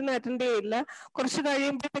കണ്ടിന്യൂസ് ആയിട്ടിരുന്ന് അറ്റൻഡ് ചെയ്യില്ല. കുറച്ച്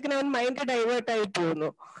കഴിയുമ്പോഴത്തേക്കിനും അവൻ മൈൻഡ് ഡൈവേർട്ട് ആയി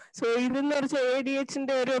പോകുന്നു. സോ ഇതെന്ന് വെച്ചാൽ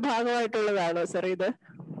ADHD ഒരു ഭാഗമായിട്ടുള്ളതാണോ സർ ഇത്?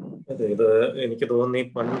 അതെ, ഇത് എനിക്ക് തോന്നി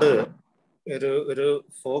പണ്ട് ഒരു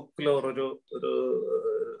ഫോക്ലോർ, ഒരു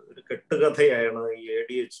കെട്ടുകഥയാണ് ഈ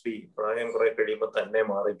ADHD പ്രായം കുറെ കഴിയുമ്പോൾ തന്നെ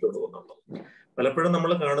മാറിക്കൊള്ളൂ എന്നുള്ളത്. പലപ്പോഴും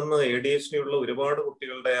നമ്മൾ കാണുന്നത് ADHD ഉള്ള ഒരുപാട്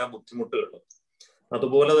കുട്ടികളുടെ ആ ബുദ്ധിമുട്ടുകൾ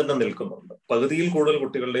അതുപോലെ തന്നെ നിൽക്കുന്നുണ്ട്. പകുതിയിൽ കൂടുതൽ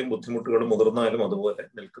കുട്ടികളുടെയും ബുദ്ധിമുട്ടുകൾ മുതിർന്നാലും അതുപോലെ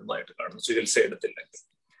നിൽക്കുന്നതായിട്ട് കാണുന്നു ചികിത്സ എടുത്തില്ലെങ്കിൽ.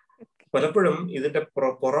 പലപ്പോഴും ഇതിന്റെ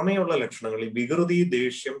പുറമേയുള്ള ലക്ഷണങ്ങൾ, ഈ വികൃതി,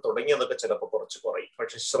 ദേഷ്യം തുടങ്ങിയതൊക്കെ ചിലപ്പോൾ കുറച്ച് കുറയും.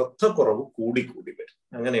 പക്ഷെ ശ്രദ്ധക്കുറവ് കൂടി വരും.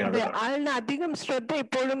 അങ്ങനെയാണ്. ആളിന് അധികം ശ്രദ്ധ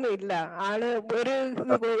ഇപ്പോഴും ഇല്ല. ആള്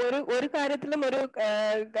ഒരു കാര്യത്തിലും ഒരു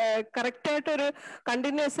കറക്റ്റ് ആയിട്ട് ഒരു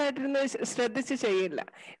കണ്ടിന്യൂസ് ആയിട്ടിരുന്ന് ശ്രദ്ധിച്ച് ചെയ്യില്ല.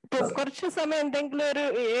 ഇപ്പൊ കുറച്ച് സമയം എന്തെങ്കിലും ഒരു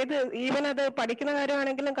ഈവൻ അത് പഠിക്കുന്ന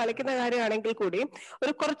കാര്യമാണെങ്കിലും കളിക്കുന്ന കാര്യമാണെങ്കിൽ കൂടി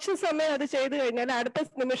ഒരു കുറച്ച് സമയം അത് ചെയ്തു കഴിഞ്ഞാൽ അടുത്ത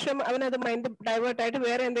നിമിഷം അവനത് മൈൻഡ് ഡൈവേർട്ട് ആയിട്ട്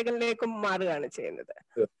വേറെ എന്തെങ്കിലുമേക്കും മാറുകയാണ് ചെയ്യുന്നത്.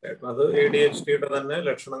 അത് ADHD-യുടെ തന്നെ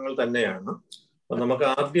ലക്ഷണങ്ങൾ തന്നെയാണ്. നമുക്ക്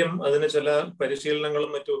ആദ്യം അതിന് ചില പരിശീലനങ്ങളും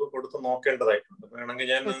മറ്റും കൊടുത്ത് നോക്കേണ്ടതായിട്ടുണ്ട്. വേണമെങ്കിൽ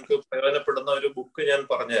ഞാൻ നിങ്ങൾക്ക് പ്രയോജനപ്പെടുന്ന ഒരു ബുക്ക് ഞാൻ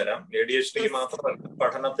പറഞ്ഞുതരാം. ADHD മാത്രമല്ല,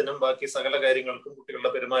 പഠനത്തിനും ബാക്കി സകല കാര്യങ്ങൾക്കും,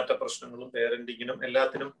 കുട്ടികളുടെ പെരുമാറ്റ പ്രശ്നങ്ങളും പേരന്റിങ്ങിനും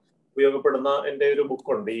എല്ലാത്തിനും ഉപയോഗപ്പെടുന്ന എന്റെ ഒരു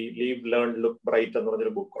ബുക്കുണ്ട്. ഈ ലീവ് ലേൺ ലുക്ക് ബ്രൈറ്റ് എന്ന്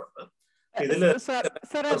പറഞ്ഞൊരു ബുക്കുണ്ട്. ഇതില്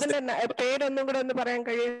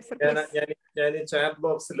ഞാൻ ഈ ചാറ്റ്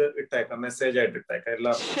ബോക്സിൽ ഇട്ടേക്കാം, മെസ്സേജ് ആയിട്ട് ഇട്ടേക്കാം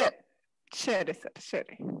എല്ലാവർക്കും. ശരി സർ,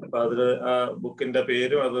 ശരി. അപ്പൊ അതില് ആ ബുക്കിന്റെ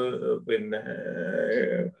പേരും അത് പിന്നെ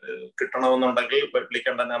കിട്ടണമെന്നുണ്ടെങ്കിൽ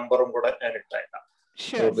വിളിക്കേണ്ട നമ്പറും കൂടെ ഞാൻ ഇട്ടേക്കാം.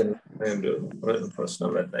 പിന്നെ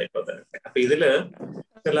പ്രശ്നം വരുന്ന. അപ്പൊ ഇതില്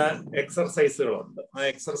ചില എക്സർസൈസുകളുണ്ട്. ആ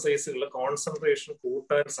എക്സർസൈസുകൾ കോൺസെൻട്രേഷൻ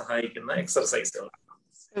കൂട്ടാൻ സഹായിക്കുന്ന എക്സർസൈസുകളാണ്.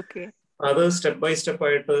 അത് സ്റ്റെപ്പ് ബൈ സ്റ്റെപ്പ്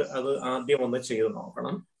ആയിട്ട് അത് ആദ്യം ഒന്ന് ചെയ്ത്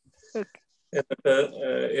നോക്കണം. എന്നിട്ട്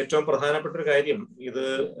ഏറ്റവും പ്രധാനപ്പെട്ട ഒരു കാര്യം, ഇത്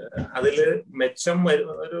അതില് മെച്ചം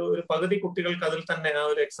ഒരു പകുതി കുട്ടികൾക്ക് അതിൽ തന്നെ ആ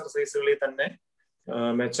ഒരു എക്സർസൈസുകളിൽ തന്നെ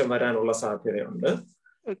മെച്ചം വരാനുള്ള സാധ്യതയുണ്ട്.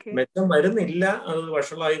 മെച്ചം വരുന്നില്ല, അത്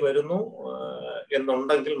വഷളായി വരുന്നു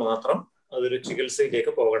എന്നുണ്ടെങ്കിൽ മാത്രം അതൊരു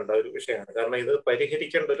ചികിത്സയിലേക്ക് പോകേണ്ട ഒരു വിഷയമാണ്. കാരണം ഇത്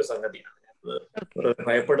പരിഹരിക്കേണ്ട ഒരു സംഗതിയാണ്. അത്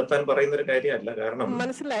ഭയപ്പെടുത്താൻ പറയുന്ന ഒരു കാര്യമല്ല. കാരണം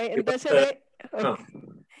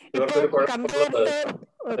ഇവർക്കൊരു കുഴപ്പമുള്ളത്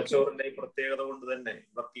തലച്ചോറിന്റെ ഈ പ്രത്യേകത കൊണ്ട് തന്നെ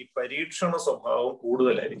ഇവർക്ക് ഈ പരീക്ഷണ സ്വഭാവം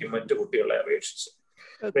കൂടുതലായിരിക്കും മറ്റു കുട്ടികളെ അപേക്ഷിച്ച്.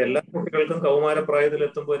 അപ്പൊ എല്ലാ കുട്ടികൾക്കും കൗമാരപ്രായത്തിൽ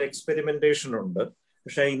എത്തുമ്പോൾ ഒരു എക്സ്പെരിമെന്റേഷൻ ഉണ്ട്.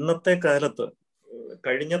 പക്ഷെ ഇന്നത്തെ കാലത്ത്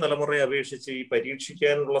കഴിഞ്ഞ തലമുറയെ അപേക്ഷിച്ച് ഈ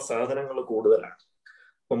പരീക്ഷിക്കാനുള്ള സാധനങ്ങൾ കൂടുതലാണ്.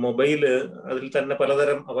 ഇപ്പൊ മൊബൈല്, അതിൽ തന്നെ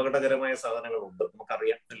പലതരം അപകടകരമായ സാധനങ്ങളുണ്ട്,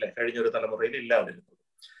 നമുക്കറിയാം അല്ലെ, കഴിഞ്ഞൊരു തലമുറയിൽ ഇല്ലാതിരുന്നത്.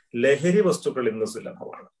 ലഹരി വസ്തുക്കൾ ഇന്ന്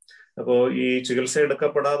സുലഭമാണ്. അപ്പോ ഈ ചികിത്സ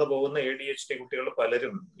എടുക്കപ്പെടാതെ പോകുന്ന ADHD കുട്ടികൾ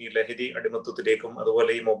പലരും ഈ ലഹരി അടിമത്തത്തിലേക്കും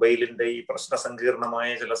അതുപോലെ ഈ മൊബൈലിന്റെ ഈ പ്രശ്ന സങ്കീർണമായ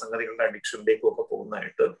ചില സംഗതികളുടെ അഡിക്ഷനിലേക്കും ഒക്കെ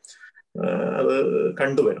പോകുന്നതായിട്ട് അത്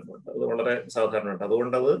കണ്ടുവരുന്നുണ്ട്. അത് വളരെ സാധാരണമാണ്.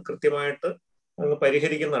 അതുകൊണ്ട് അത് കൃത്യമായിട്ട് അങ്ങ്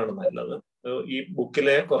പരിഹരിക്കുന്നതാണ് നല്ലത്. ഈ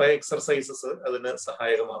ബുക്കിലെ കുറെ എക്സർസൈസസ് അതിന്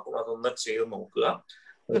സഹായകമാകും. അതൊന്ന് ചെയ്ത് നോക്കുക.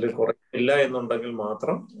 അതിൽ കുറയില്ല എന്നുണ്ടെങ്കിൽ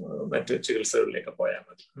മാത്രം മറ്റ് ചികിത്സകളിലേക്ക് പോയാൽ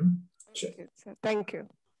മതി. ശരി, thank you.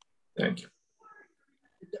 Thank you.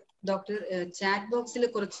 Doctor, chat ബോക്സിൽ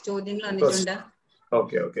കുറച്ച് ചോദ്യങ്ങൾ വന്നിട്ടുണ്ട്.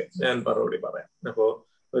 ഓക്കെ, ഞാൻ മറുപടി പറയാം. അപ്പോ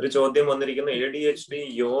ഒരു ചോദ്യം വന്നിരിക്കുന്ന ADHD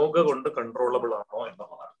യോഗ കൊണ്ട് കൺട്രോളബിൾ ആണോ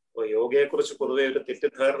എന്നുള്ളതാണ്. അപ്പൊ യോഗയെ കുറിച്ച് പൊതുവെ ഒരു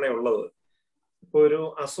തെറ്റിദ്ധാരണയുള്ളത്, ഇപ്പൊ ഒരു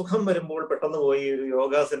അസുഖം വരുമ്പോൾ പെട്ടെന്ന് പോയി ഒരു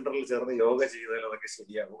യോഗ സെന്ററിൽ ചേർന്ന് യോഗ ചെയ്താൽ അതൊക്കെ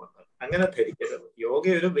ശരിയാകുമെന്ന് അങ്ങനെ ധരിക്കരുത്. യോഗ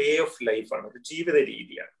ഒരു വേ ഓഫ് ലൈഫാണ്, ഒരു ജീവിത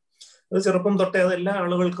രീതിയാണ്. അത് ചെറുപ്പം തൊട്ടേ അത് എല്ലാ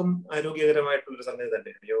ആളുകൾക്കും ആരോഗ്യകരമായിട്ടുള്ളൊരു സംഗതി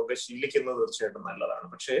തന്നെയാണ്. യോഗ ശീലിക്കുന്നത് തീർച്ചയായിട്ടും നല്ലതാണ്.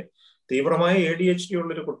 പക്ഷേ തീവ്രമായ ADHD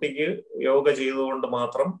ഉള്ളൊരു കുട്ടിക്ക് യോഗ ചെയ്തുകൊണ്ട്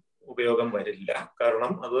മാത്രം ഉപയോഗം വരില്ല.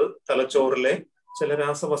 കാരണം അത് തലച്ചോറിലെ ചില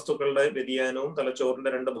രാസവസ്തുക്കളുടെ വ്യതിയാനവും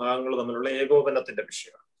തലച്ചോറിന്റെ രണ്ട് ഭാഗങ്ങൾ തമ്മിലുള്ള ഏകോപനത്തിന്റെ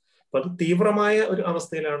വിഷയമാണ്. അപ്പൊ അത് തീവ്രമായ ഒരു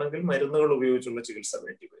അവസ്ഥയിലാണെങ്കിൽ മരുന്നുകൾ ഉപയോഗിച്ചുള്ള ചികിത്സ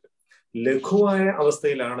വേണ്ടി വരും. ലഘുവായ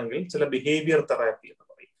അവസ്ഥയിലാണെങ്കിൽ ചില ബിഹേവിയർ തെറാപ്പി എന്ന്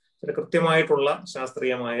പറയും, ചില കൃത്യമായിട്ടുള്ള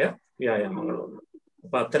ശാസ്ത്രീയമായ വ്യായാമങ്ങളുണ്ട്.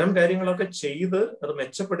 അപ്പൊ അത്തരം കാര്യങ്ങളൊക്കെ ചെയ്ത് അത്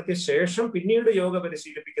മെച്ചപ്പെടുത്തിയ ശേഷം പിന്നീട് യോഗ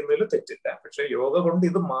പരിശീലിപ്പിക്കുന്നതിൽ തെറ്റില്ല. പക്ഷെ യോഗ കൊണ്ട്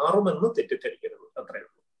ഇത് മാറുമെന്ന് തെറ്റിദ്ധരിക്കരുത്, അത്രയേ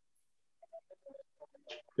ഉള്ളൂ.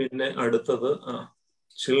 പിന്നെ അടുത്തത്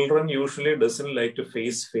Children usually doesn't like to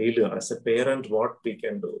face failure. As a parent, what we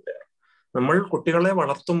can do there? നമ്മൾ കുട്ടികളെ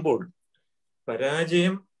വളർത്തുമ്പോൾ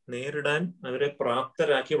പരാജയം നേരിടാൻ അവരെ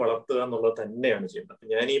പ്രാപ്തരാക്കി വളർത്തുക എന്നുള്ളത് തന്നെയാണ് ചെയ്യുന്നത്.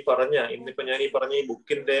 ഇന്നിപ്പോ ഞാൻ ഈ പറഞ്ഞ ഈ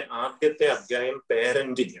ബുക്കിന്റെ ആദ്യത്തെ അധ്യായം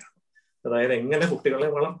പേരന്റിംഗ് ആണ്. അതായത് എങ്ങനെ കുട്ടികളെ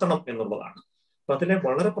വളർത്തണം എന്നുള്ളതാണ്. അപ്പൊ അതിലെ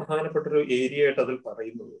വളരെ പ്രധാനപ്പെട്ട ഒരു ഏരിയ ആയിട്ട് അതിൽ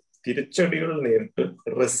പറയുന്നത് തിരിച്ചടികൾ നേരിട്ട്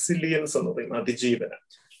റെസിലിയൻസ് എന്ന് പറയും, അതിജീവനം.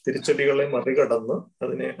 തിരിച്ചടികളെ മറികടന്ന്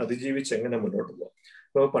അതിനെ അതിജീവിച്ച് എങ്ങനെ മുന്നോട്ട് പോകാം.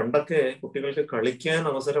 അപ്പോൾ പണ്ടൊക്കെ കുട്ടികൾക്ക് കളിക്കാൻ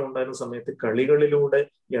അവസരം ഉണ്ടായിരുന്ന സമയത്ത് കളികളിലൂടെ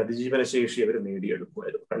ഈ അതിജീവന ശേഷി അവർ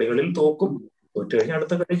നേടിയെടുക്കുമായിരുന്നു. കളികളിൽ തോക്കും, തോറ്റു കഴിഞ്ഞാൽ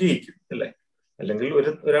അടുത്ത കളി ജയിക്കും, അല്ലെ? അല്ലെങ്കിൽ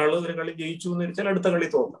ഒരാൾ ഒരു കളി ജയിച്ചു എന്ന് വെച്ചാൽ അടുത്ത കളി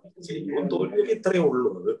തോക്കാം. ജയിക്കും തോൽവിയും ഇത്രയേ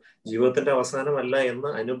ഉള്ളൂ. അത് ജീവിതത്തിന്റെ അവസാനമല്ല എന്ന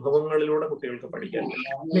അനുഭവങ്ങളിലൂടെ കുട്ടികൾക്ക് പഠിക്കാൻ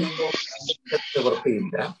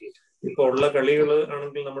നിവൃത്തിയില്ല. ഇപ്പൊ ഉള്ള കളികൾ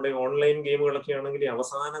ആണെങ്കിൽ നമ്മുടെ ഓൺലൈൻ ഗെയിമുകളൊക്കെ ആണെങ്കിൽ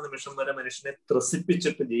അവസാന നിമിഷം വരെ മനുഷ്യനെ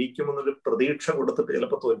ത്രസിപ്പിച്ചിട്ട് ജയിക്കുമെന്നൊരു പ്രതീക്ഷ കൊടുത്തിട്ട്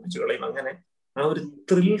ചിലപ്പോൾ തോൽപ്പിച്ചു കളയും. അങ്ങനെ ആ ഒരു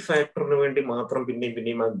ത്രിൽ ഫാക്ടറിന് വേണ്ടി മാത്രം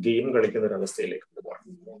പിന്നെയും ആ ഗെയിം കളിക്കുന്ന ഒരു അവസ്ഥയിലേക്ക് പോകാം.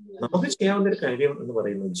 നമുക്ക് ചെയ്യാവുന്ന ഒരു കാര്യം എന്ന്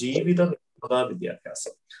പറയുന്നത് ജീവിത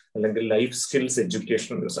വിദ്യാഭ്യാസം അല്ലെങ്കിൽ ലൈഫ് സ്കിൽസ്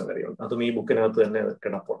എഡ്യൂക്കേഷൻ ഒരു സംഗതിയുണ്ട്. അതും ഈ ബുക്കിനകത്ത് തന്നെ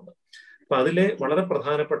കിടപ്പുണ്ട്. അപ്പൊ അതിലെ വളരെ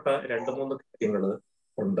പ്രധാനപ്പെട്ട 2-3 കാര്യങ്ങൾ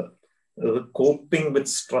ഉണ്ട്. കോപ്പിംഗ്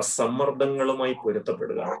വിത്ത് സ്ട്രെസ്, സമ്മർദ്ദങ്ങളുമായി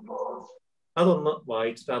പൊരുത്തപ്പെടുക. അതൊന്ന്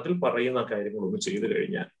വായിച്ചിട്ട് അതിൽ പറയുന്ന കാര്യങ്ങളൊന്ന് ചെയ്തു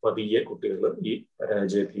കഴിഞ്ഞാൽ പതിയെ കുട്ടികൾ ഈ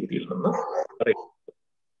പരാജയ ഭീതിയിൽ നിന്ന് പറയും.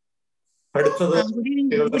 അടുത്തത്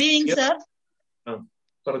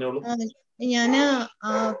പറഞ്ഞോളൂ. ഞാന്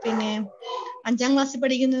പിന്നെ 5ാം ക്ലാസ്സിൽ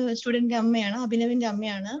പഠിക്കുന്ന സ്റ്റുഡന്റിന്റെ അമ്മയാണ്, അഭിനവിന്റെ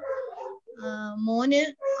അമ്മയാണ്. മോന്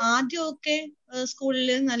ആദ്യമൊക്കെ സ്കൂളിൽ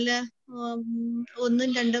നല്ല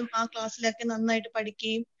 1ഉം 2ഉം ആ ക്ലാസ്സിലൊക്കെ നന്നായിട്ട്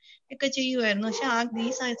പഠിക്കുകയും ഒക്കെ ചെയ്യുമായിരുന്നു. പക്ഷെ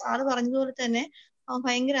ഈ സാറ് പറഞ്ഞതുപോലെ തന്നെ അവൻ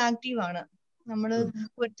ഭയങ്കര ആക്റ്റീവാണ്. നമ്മള്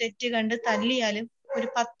ഒരു തെറ്റ് കണ്ട് തല്ലിയാലും ഒരു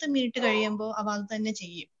 10 മിനിറ്റ് കഴിയുമ്പോൾ അവ അത് തന്നെ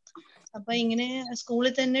ചെയ്യും. അപ്പൊ ഇങ്ങനെ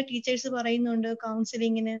സ്കൂളിൽ തന്നെ ടീച്ചേഴ്സ് പറയുന്നുണ്ട്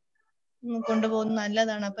കൗൺസിലിങ്ങിന് കൊണ്ടുപോകുന്നത്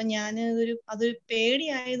നല്ലതാണ്. അപ്പൊ ഞാൻ അതൊരു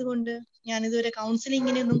പേടിയായതുകൊണ്ട് ഞാൻ ഇതുവരെ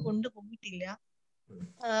കൗൺസിലിങ്ങിനൊന്നും കൊണ്ടുപോയിട്ടില്ല.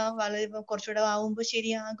 വളരെ കുറച്ചുകൂടെ ആവുമ്പോ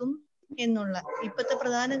ശരിയാകും എന്നുള്ള. ഇപ്പത്തെ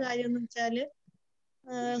പ്രധാന കാര്യം എന്ന് വെച്ചാല്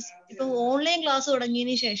ഇപ്പൊ ഓൺലൈൻ ക്ലാസ്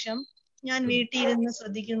തുടങ്ങിയതിന് ശേഷം ഞാൻ വീട്ടിൽ ഇരുന്ന്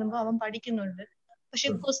ശ്രദ്ധിക്കുമ്പോ അവൻ പഠിക്കുന്നുണ്ട്. പക്ഷെ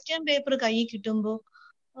ക്വസ്റ്റ്യൻ പേപ്പർ കയ്യിൽ കിട്ടുമ്പോ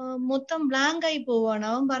മൊത്തം ബ്ലാങ്ക് ആയി പോവാണ്.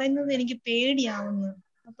 അവൻ പറയുന്നത് എനിക്ക് പേടിയാവുന്നു.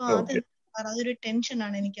 അപ്പൊ അതൊരു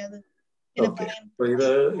ടെൻഷനാണ് എനിക്കത്. ഇത്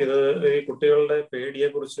ഈ കുട്ടികളുടെ പേടിയെ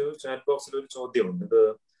കുറിച്ച് ചാറ്റ് ബോക്സിൽ ഒരു ചോദ്യമുണ്ട്. ഇത്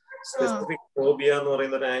സ്പെസിഫിക് ഫോബിയ എന്ന്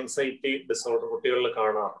പറയുന്ന ഒരു ആങ്സൈറ്റി ഡിസോർഡർ കുട്ടികളിൽ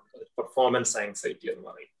കാണാറുണ്ട്. പെർഫോമൻസ് ആങ്സൈറ്റി എന്ന്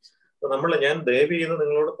പറയും. അപ്പൊ ഞാൻ ദയവ് ചെയ്ത്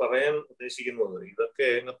നിങ്ങളോട് പറയാൻ ഉദ്ദേശിക്കുന്നത് ഇതൊക്കെ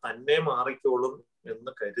തന്നെ മാറിക്കോളും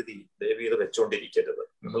എന്ന് കരുതി ദയവ് ചെയ്ത് വെച്ചോണ്ടിരിക്കരുത്.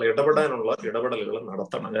 നമ്മൾ ഇടപെടാനുള്ള ഇടപെടലുകൾ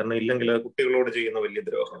നടത്തണം. കാരണം ഇല്ലെങ്കിൽ കുട്ടികളോട് ചെയ്യുന്ന വലിയ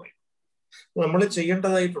ദ്രോഹമായി. നമ്മൾ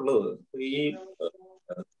ചെയ്യേണ്ടതായിട്ടുള്ളത് ഈ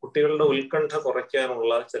കുട്ടികളുടെ ഉത്കണ്ഠ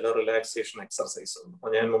കുറയ്ക്കാനുള്ള ചില റിലാക്സേഷൻ എക്സർസൈസ് ഉണ്ട്.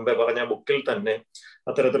 ഞാൻ മുമ്പേ പറഞ്ഞ ബുക്കിൽ തന്നെ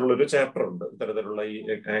അത്തരത്തിലുള്ള ഒരു ചാപ്റ്റർ ഉണ്ട്. ഇത്തരത്തിലുള്ള ഈ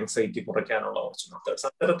ആങ്സൈറ്റി കുറയ്ക്കാനുള്ള കുറച്ച് മെത്തേഡ്സ്.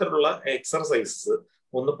 അത്തരത്തിലുള്ള എക്സർസൈസസ്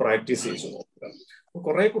ഒന്ന് പ്രാക്ടീസ് ചെയ്ത് നോക്കുക.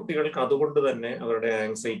 കുറെ കുട്ടികൾക്ക് അതുകൊണ്ട് തന്നെ അവരുടെ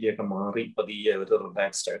ആങ്സൈറ്റി ഒക്കെ മാറി പതിയെ അവർ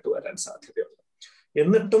റിലാക്സ്ഡ് ആയിട്ട് വരാൻ സാധ്യതയുണ്ട്.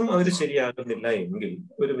 എന്നിട്ടും അവർ ശരിയാകുന്നില്ല എങ്കിൽ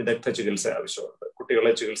ഒരു വിദഗ്ധ ചികിത്സ ആവശ്യമുണ്ട്.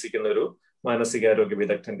 കുട്ടികളെ ചികിത്സിക്കുന്ന ഒരു മാനസികാരോഗ്യ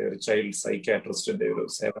വിദഗ്ധന്റെ, ഒരു ചൈൽഡ് സൈക്യാട്രിസ്റ്റിന്റെ ഒരു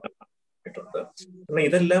സേവനം ണ്ട്. കാരണം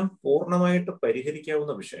ഇതെല്ലാം പൂർണ്ണമായിട്ട്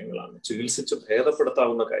പരിഹരിക്കാവുന്ന വിഷയങ്ങളാണ്, ചികിത്സിച്ച്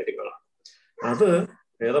ഭേദപ്പെടുത്താവുന്ന കാര്യങ്ങളാണ്. അത്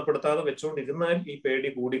ഭേദപ്പെടുത്താതെ വെച്ചുകൊണ്ടിരുന്നാൽ ഈ പേടി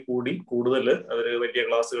കൂടി കൂടുതൽ അവര് വലിയ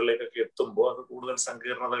ക്ലാസ്സുകളിലേക്കൊക്കെ എത്തുമ്പോൾ അത് കൂടുതൽ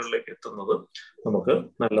സങ്കീർണതകളിലേക്ക് എത്തുന്നത് നമുക്ക്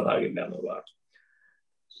നല്ലതാകില്ല എന്നുള്ളതാണ്.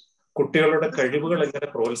 കുട്ടികളുടെ കഴിവുകൾ എങ്ങനെ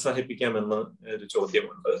പ്രോത്സാഹിപ്പിക്കാമെന്ന് ഒരു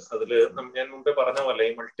ചോദ്യമുണ്ട്. അതിൽ ഞാൻ മുമ്പേ പറഞ്ഞ പോലെ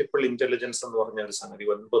ഈ മൾട്ടിപ്പിൾ ഇന്റലിജൻസ് എന്ന് പറഞ്ഞ ഒരു സംഗതി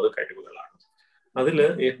 9 കഴിവുകളാണ്. അതില്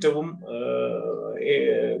ഏറ്റവും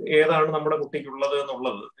ഏതാണ് നമ്മുടെ കുട്ടിക്കുള്ളത്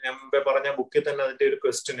എന്നുള്ളത് ഞാൻ മുമ്പേ പറഞ്ഞ ബുക്കിൽ തന്നെ അതിന്റെ ഒരു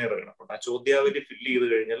ക്വസ്റ്റ്യനെയർ കിടപ്പുണ്ട്. ആ ചോദ്യാവലി ഫില്ല് ചെയ്ത്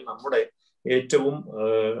കഴിഞ്ഞാൽ നമ്മുടെ ഏറ്റവും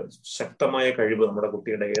ശക്തമായ കഴിവ് നമ്മുടെ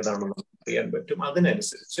കുട്ടിയുടെ ഏതാണെന്ന് അറിയാൻ പറ്റും.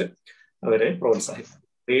 അതിനനുസരിച്ച് അവരെ പ്രോത്സാഹിപ്പിക്കും.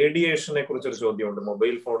 റേഡിയേഷനെ കുറിച്ചൊരു ചോദ്യമുണ്ട്.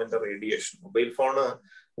 മൊബൈൽ ഫോണിന്റെ റേഡിയേഷൻ.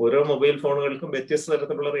 ഓരോ മൊബൈൽ ഫോണുകൾക്കും വ്യത്യസ്ത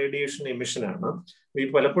തരത്തിലുള്ള റേഡിയേഷൻ എമിഷനാണ്. ഈ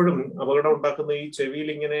പലപ്പോഴും അപകടം ഉണ്ടാക്കുന്ന ഈ ചെവിയിൽ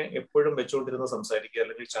ഇങ്ങനെ എപ്പോഴും വെച്ചുകൊണ്ടിരുന്ന സംസാരിക്കുക,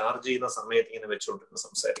 അല്ലെങ്കിൽ ചാർജ് ചെയ്യുന്ന സമയത്ത് ഇങ്ങനെ വെച്ചുകൊണ്ടിരുന്ന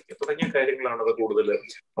സംസാരിക്കുക തുടങ്ങിയ കാര്യങ്ങളാണ് അത് കൂടുതൽ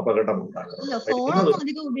അപകടം ഉണ്ടാക്കുന്നത്.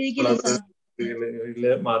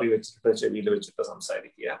 മാറി വെച്ചിട്ട് ചെവിയിൽ വെച്ചിട്ട്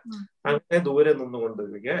സംസാരിക്കുക, അങ്ങനെ ദൂരെ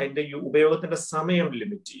നിന്നുകൊണ്ടിരിക്കുക. അതിന്റെ ഉപയോഗത്തിന്റെ സമയം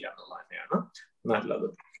ലിമിറ്റ് ചെയ്യുക എന്നുള്ളത് തന്നെയാണ് നല്ലത്.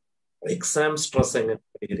 എക്സാം സ്ട്രെസ് എങ്ങനെ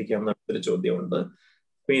പരിഹരിക്കാം എന്നൊരു ചോദ്യമുണ്ട്.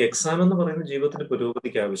 അപ്പൊ ഈ എക്സാം എന്ന് പറയുന്നത് ജീവിതത്തിന്റെ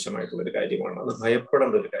പുരോഗതിക്ക് ആവശ്യമായിട്ടുള്ള ഒരു കാര്യമാണ്. അത്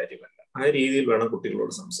ഭയപ്പെടേണ്ട ഒരു കാര്യമല്ല. ആ രീതിയിൽ വേണം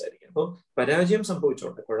കുട്ടികളോട് സംസാരിക്കാൻ. അപ്പോൾ പരാജയം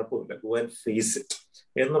സംഭവിച്ചോട്ടെ, കുഴപ്പമില്ല, ഗോ ആൻഡ് ഫേസ് ഇറ്റ്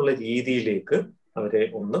എന്നുള്ള രീതിയിലേക്ക് അവരെ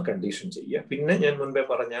ഒന്ന് കണ്ടീഷൻ ചെയ്യുക. പിന്നെ ഞാൻ മുൻപേ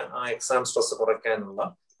പറഞ്ഞ ആ എക്സാം സ്ട്രെസ് കുറയ്ക്കാനുള്ള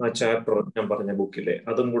ആ ചാപ്റ്റർ ഞാൻ പറഞ്ഞ ബുക്കിലെ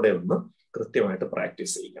അതും കൂടെ ഒന്ന് കൃത്യമായിട്ട്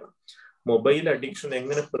പ്രാക്ടീസ് ചെയ്യണം. മൊബൈൽ അഡിക്ഷൻ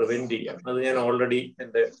എങ്ങനെ പ്രിവെന്റ് ചെയ്യാം അത് ഞാൻ ഓൾറെഡി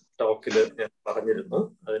എൻ്റെ ടോക്കിൽ ഞാൻ പറഞ്ഞിരുന്നു.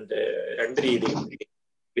 അതിന്റെ 2 രീതിയും,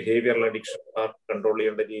 ബിഹേവിയറൽ അഡിക്ഷൻ കൺട്രോൾ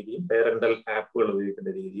ചെയ്യേണ്ട രീതിയും പേരന്റൽ ആപ്പുകൾ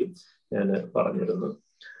ഉപയോഗിക്കേണ്ട രീതിയും ഞാൻ പറഞ്ഞിരുന്നു.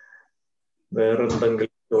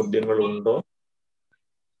 വേറെന്തെങ്കിലും ചോദ്യങ്ങളുണ്ടോ?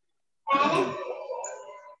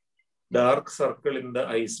 Dark circle in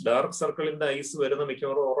the ice വരുന്ന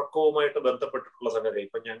മിക്കവാറും ഉറക്കവുമായിട്ട് ബന്ധപ്പെട്ടിട്ടുള്ള സംഗതി.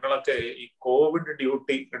 ഇപ്പൊ ഞങ്ങളൊക്കെ ഈ കോവിഡ്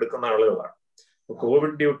ഡ്യൂട്ടി എടുക്കുന്ന ആളുകളാണ്.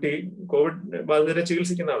 കോവിഡ് ബാധിതരെ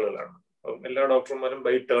ചികിത്സിക്കുന്ന ആളുകളാണ്. എല്ലാ ഡോക്ടർമാരും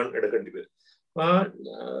ബൈ ടേൺ എടുക്കേണ്ടി വരും. അപ്പൊ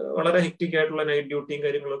വളരെ ഹെക്റ്റിക് ആയിട്ടുള്ള നൈറ്റ് ഡ്യൂട്ടിയും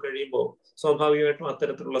കാര്യങ്ങളൊക്കെ കഴിയുമ്പോൾ സ്വാഭാവികമായിട്ടും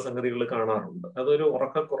അത്തരത്തിലുള്ള സംഗതികൾ കാണാറുണ്ട്. അതൊരു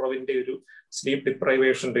ഉറക്കക്കുറവിന്റെ ഒരു സ്ലീപ്പ്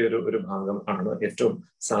ഡിപ്രൈവേഷന്റെ ഒരു ഭാഗം ആണ് ഏറ്റവും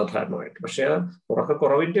സാധാരണമായിട്ട്. പക്ഷെ ആ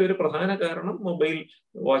ഉറക്കക്കുറവിന്റെ ഒരു പ്രധാന കാരണം മൊബൈൽ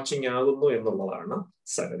വാച്ചിങ് ആകുന്നു എന്നുള്ളതാണ്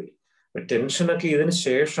സംഗതി. ടെൻഷനൊക്കെ ഇതിന്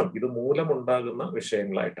ശേഷം ഇത് മൂലമുണ്ടാകുന്ന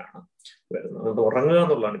വിഷയങ്ങളായിട്ടാണ് വരുന്നത്. അത് ഉറങ്ങുക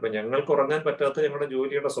എന്നുള്ളതാണ്. ഇപ്പൊ ഞങ്ങൾക്ക് ഉറങ്ങാൻ പറ്റാത്ത ഞങ്ങളുടെ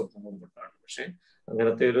ജോലിയുടെ സ്വഭാവം കൊണ്ടാണ്. പക്ഷെ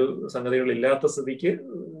അങ്ങനത്തെ ഒരു സംഗതികൾ ഇല്ലാത്ത സ്ഥിതിക്ക്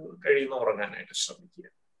കഴിയുന്ന ഉറങ്ങാനായിട്ട് ശ്രമിക്കുക.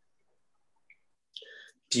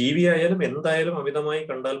 TV ആയാലും എന്തായാലും അമിതമായി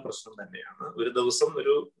കണ്ടാൽ പ്രശ്നം തന്നെയാണ്. ഒരു ദിവസം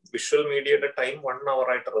ഒരു വിഷ്വൽ മീഡിയയുടെ ടൈം 1 hour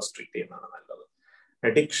ആയിട്ട് റെസ്ട്രിക്ട് ചെയ്യുന്നതാണ് നല്ലത്.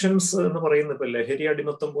 അഡിക്ഷൻസ് എന്ന് പറയുന്നത് ഇപ്പൊ ലഹരി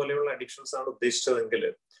അടിമത്തം പോലെയുള്ള അഡിക്ഷൻസ് ആണ് ഉദ്ദേശിച്ചതെങ്കിൽ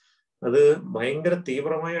അത് ഭയങ്കര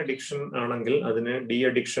തീവ്രമായ അഡിക്ഷൻ ആണെങ്കിൽ അതിന് ഡി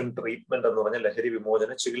അഡിക്ഷൻ ട്രീറ്റ്മെന്റ് എന്ന് പറഞ്ഞ ലഹരി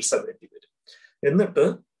വിമോചന ചികിത്സ വേണ്ടി വരും. എന്നിട്ട്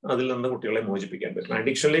അതിൽ നിന്ന് കുട്ടികളെ മോചിപ്പിക്കാൻ പറ്റും.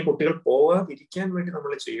 അഡിക്ഷനിലേക്ക് കുട്ടികൾ പോകാതിരിക്കാൻ വേണ്ടി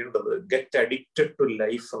നമ്മൾ ചെയ്യേണ്ടത് ഗെറ്റ് അഡിക്റ്റഡ് ടു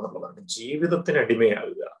ലൈഫ് എന്നുള്ളതാണ്. ജീവിതത്തിന്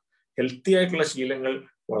അടിമയാകുക, ഹെൽത്തി ആയിട്ടുള്ള ശീലങ്ങൾ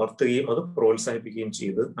വളർത്തുകയും അത് പ്രോത്സാഹിപ്പിക്കുകയും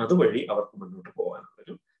ചെയ്ത് അതുവഴി അവർക്ക് മുന്നോട്ട്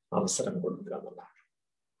പോകാനുള്ളൊരു അവസരം കൊടുക്കുക എന്നുള്ളതാണ്.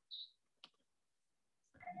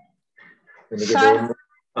 എനിക്ക് തോന്നുന്നു.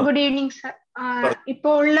 Good evening sir.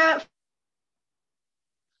 ഇപ്പോൾ ഉള്ള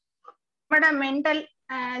നമ്മുടെ മെന്റൽ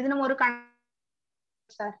ഇതിനും ഒരു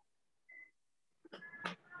സാർ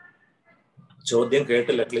ചോദ്യം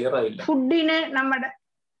കേട്ടില്ല, ക്ലിയർ ആയില്ല.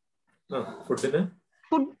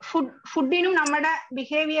 ഫുഡിനും നമ്മുടെ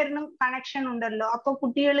ബിഹേവിയറിനും കണക്ഷൻ ഉണ്ടല്ലോ. അപ്പൊ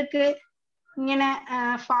കുട്ടികൾക്ക് ഇങ്ങനെ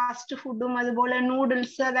ഫാസ്റ്റ് ഫുഡും അതുപോലെ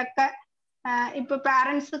നൂഡിൽസ് അതൊക്കെ ഇപ്പൊ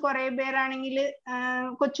പാരന്റ്സ് കുറെ പേരാണെങ്കിൽ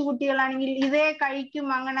കൊച്ചുകുട്ടികളാണെങ്കിൽ ഇതേ കഴിക്കും.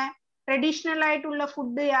 അങ്ങനെ ട്രഡീഷണൽ ആയിട്ടുള്ള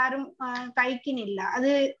ഫുഡ് ആരും കഴിക്കുന്നില്ല.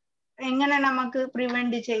 അത് എങ്ങനെ നമുക്ക്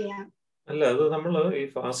പ്രിവെന്റ് ചെയ്യാം? അല്ല, അത് നമ്മൾ ഈ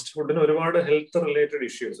ഫാസ്റ്റ് ഫുഡിന് ഒരുപാട് ഹെൽത്ത് റിലേറ്റഡ്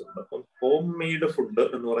ഇഷ്യൂസ് ഉണ്ട്. അപ്പം ഹോം മെയ്ഡ് ഫുഡ്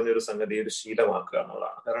എന്ന് പറഞ്ഞൊരു സംഗതി ഒരു ശീലമാക്കുക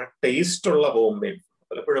എന്നുള്ളതാണ്. കാരണം ടേസ്റ്റ് ഉള്ള ഹോം മെയ്ഡ് ഫുഡ്,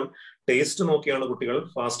 പലപ്പോഴും ടേസ്റ്റ് നോക്കിയാണ് കുട്ടികൾ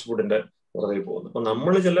ഫാസ്റ്റ് ഫുഡിന്റെ പുറകെ പോകുന്നത്. അപ്പൊ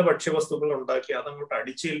നമ്മൾ ചില ഭക്ഷ്യവസ്തുക്കൾ ഉണ്ടാക്കി അതങ്ങോട്ട്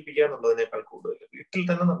അടിച്ചേൽപ്പിക്കുക എന്നുള്ളതിനേക്കാൾ കൂടുതൽ വീട്ടിൽ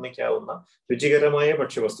തന്നെ നിർമ്മിക്കാവുന്ന രുചികരമായ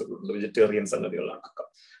ഭക്ഷ്യവസ്തുക്കളുണ്ട്, വെജിറ്റേറിയൻ സംഗതികളടക്കം.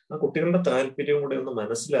 ആ കുട്ടികളുടെ താല്പര്യം കൂടെ ഒന്ന്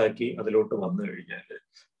മനസ്സിലാക്കി അതിലോട്ട് വന്നു കഴിഞ്ഞാൽ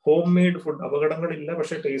ഹോം മെയ്ഡ് ഫുഡ് അപകടങ്ങളില്ല,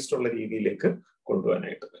 പക്ഷെ ടേസ്റ്റ് ഉള്ള രീതിയിലേക്ക്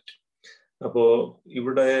കൊണ്ടുപോകാനായിട്ട് പറ്റും. അപ്പോ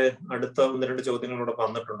ഇവിടെ അടുത്ത 1-2 ചോദ്യങ്ങളൂടെ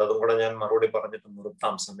വന്നിട്ടുണ്ട്. അതും കൂടെ ഞാൻ മറുപടി പറഞ്ഞിട്ട്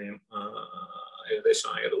നിർത്താം, സമയം ഏകദേശം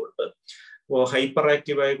ആയതുകൊണ്ട്. അപ്പോൾ ഹൈപ്പർ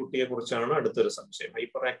ആക്റ്റീവായ കുട്ടിയെ കുറിച്ചാണ് അടുത്തൊരു സംശയം.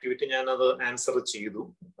 ഹൈപ്പർ ആക്ടിവിറ്റി ഞാനത് ആൻസർ ചെയ്തു.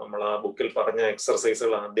 നമ്മൾ ആ ബുക്കിൽ പറഞ്ഞ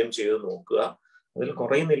എക്സർസൈസുകൾ ആദ്യം ചെയ്ത് നോക്കുക. അതിൽ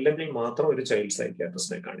കുറയുന്നില്ലെങ്കിൽ മാത്രം ഒരു ചൈൽഡ്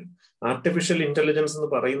സൈക്യാട്രിസ്റ്റിനെ കാണിക്കും. ആർട്ടിഫിഷ്യൽ ഇന്റലിജൻസ്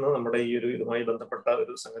എന്ന് പറയുന്നത് നമ്മുടെ ഈ ഇതുമായി ബന്ധപ്പെട്ട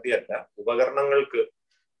ഒരു സംഗതിയല്ല. ഉപകരണങ്ങൾക്ക്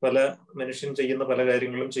പല മനുഷ്യൻ ചെയ്യുന്ന പല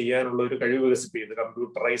കാര്യങ്ങളും ചെയ്യാനുള്ള ഒരു കഴിവ് വികസിപ്പിക്കുന്നത്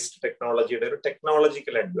കമ്പ്യൂട്ടറൈസ്ഡ് ടെക്നോളജിയുടെ ഒരു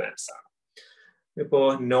ടെക്നോളജിക്കൽ അഡ്വാൻസ് ആണ്. ഇപ്പോ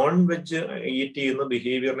നോൺ വെജ് ഈറ്റ് ചെയ്യുന്ന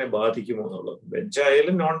ബിഹേവിയറിനെ ബാധിക്കുമോ എന്നുള്ളത്, വെജ്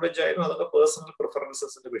ആയാലും നോൺ വെജ് ആയാലും അതൊക്കെ പേഴ്സണൽ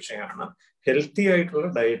പ്രിഫറൻസസിന്റെ വിഷയമാണ്. ഹെൽത്തി ആയിട്ടുള്ള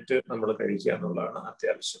ഡയറ്റ് നമ്മൾ കഴിക്കുക എന്നുള്ളതാണ്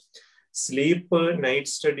അത്യാവശ്യം. സ്ലീപ്പ്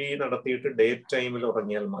നൈറ്റ് സ്റ്റഡി നടത്തിയിട്ട് ഡേ ടൈമിൽ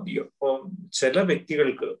ഉറങ്ങിയാൽ മതിയോ? അപ്പോൾ ചില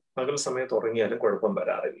വ്യക്തികൾക്ക് പകൽ സമയത്ത് ഉറങ്ങിയാലും കുഴപ്പം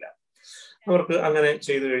വരാറില്ല. അവർക്ക് അങ്ങനെ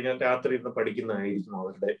ചെയ്തു കഴിഞ്ഞാൽ രാത്രി ഇരുന്ന് പഠിക്കുന്നതായിരിക്കും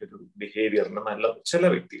അവരുടെ ഒരു ബിഹേവിയറിന് നല്ലത്. ചില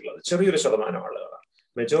വ്യക്തികൾ, അത് ചെറിയൊരു ശതമാനം ആളുകളാണ്.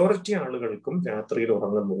 മെജോറിറ്റി ആളുകൾക്കും രാത്രിയിൽ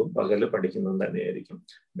ഉറങ്ങുന്നതും പകല് പഠിക്കുന്നതും തന്നെയായിരിക്കും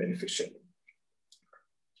ബെനിഫിഷ്യൽ.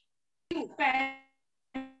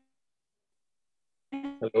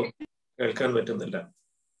 ഹലോ, കേൾക്കാൻ പറ്റുന്നില്ല.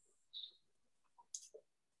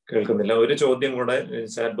 ഒരു ചോദ്യം കൂടെ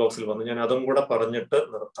ചാറ്റ് ബോക്സിൽ വന്നു. ഞാൻ അതും കൂടെ പറഞ്ഞിട്ട്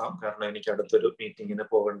നിർത്താം, കാരണം എനിക്ക് അടുത്തൊരു മീറ്റിങ്ങിന്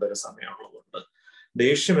പോകേണ്ട ഒരു സമയമുള്ളതുകൊണ്ട്.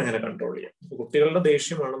 ദേഷ്യം എങ്ങനെ കൺട്രോൾ ചെയ്യാം? കുട്ടികളുടെ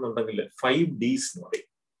ദേഷ്യമാണെന്നുണ്ടെങ്കിൽ 5 Ds എന്ന് പറയും.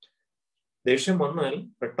 ദേഷ്യം വന്നാൽ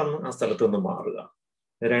പെട്ടെന്ന് ആ സ്ഥലത്ത് നിന്ന് മാറുക.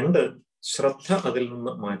 2, ശ്രദ്ധ അതിൽ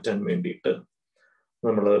നിന്ന് മാറ്റാൻ വേണ്ടിയിട്ട്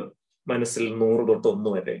നമ്മൾ മനസ്സിൽ 100 തൊട്ട്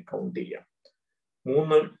 1 വരെ കൗണ്ട് ചെയ്യാം.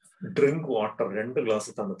 3, ഡ്രിങ്ക് വാട്ടർ, 2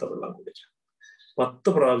 ഗ്ലാസ് തണുത്ത വെള്ളം കുടിക്കാം.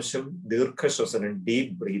 10 പ്രാവശ്യം ദീർഘശ്വസനം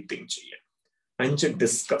ഡീപ് ബ്രീത്തിങ് ചെയ്യാം. 5,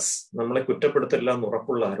 ഡിസ്കസ്, നമ്മളെ കുറ്റപ്പെടുത്തില്ല എന്ന്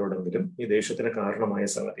ഉറപ്പുള്ള ആരോടെങ്കിലും ഈ ദേഷ്യത്തിന് കാരണമായ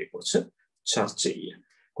സംഗതിയെക്കുറിച്ച് ചർച്ച ചെയ്യുക.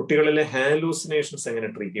 കുട്ടികളിലെ ഹാലൂസിനേഷൻസ് എങ്ങനെ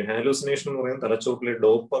ട്രീറ്റ് ചെയ്യും? ഹാലൂസിനേഷൻ എന്ന് പറയുന്നത് തലച്ചോറിലെ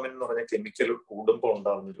ഡോപ്പമിൻ എന്ന് പറഞ്ഞ കെമിക്കൽ കൂടുമ്പോൾ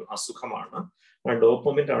ഉണ്ടാകുന്ന ഒരു അസുഖമാണ്. ആ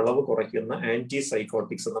ഡോപ്പമിന്റെ അളവ് കുറയ്ക്കുന്ന ആന്റി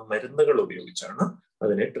സൈക്കോട്ടിക്സ് എന്ന മരുന്നുകൾ ഉപയോഗിച്ചാണ്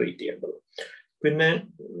അതിനെ ട്രീറ്റ് ചെയ്യേണ്ടത്. പിന്നെ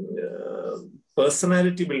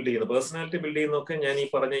പേഴ്സണാലിറ്റി ബിൽഡ് ചെയ്യുന്നതൊക്കെ ഞാൻ ഈ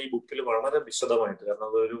പറഞ്ഞ ഈ ബുക്കിൽ വളരെ വിശദമായിട്ട്, കാരണം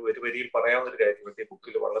അതൊരു വരിയിൽ പറയാവുന്ന ഒരു കാര്യം,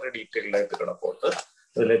 ബുക്കിൽ വളരെ ഡീറ്റെയിൽഡ് ആയിട്ട് കിടപ്പുണ്ട്.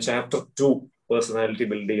 അതിലെ ചാപ്റ്റർ 2 പേഴ്സണാലിറ്റി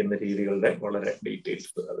ബിൽഡ് ചെയ്യുന്ന രീതികളുടെ വളരെ ഡീറ്റെയിൽസ്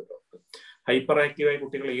അതിലുണ്ട്. ഹൈപ്പർ ആക്റ്റീവായ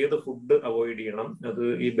കുട്ടികൾ ഏത് ഫുഡ് അവോയ്ഡ് ചെയ്യണം? അത്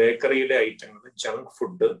ഈ ബേക്കറിയിലെ ഐറ്റങ്ങൾ, ജങ്ക്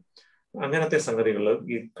ഫുഡ്, അങ്ങനത്തെ സംഗതികൾ,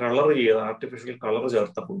 ഈ കളർ ചെയ്ത ആർട്ടിഫിഷ്യൽ കളർ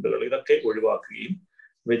ചേർത്ത ഫുഡുകൾ, ഇതൊക്കെ ഒഴിവാക്കുകയും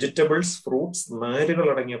വെജിറ്റബിൾസ്, ഫ്രൂട്ട്സ്, നാരുകൾ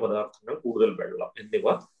അടങ്ങിയ പദാർത്ഥങ്ങൾ, കൂടുതൽ വെള്ളം എന്നിവ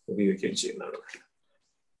ഉപയോഗിക്കുകയും ചെയ്യുന്നതാണ്.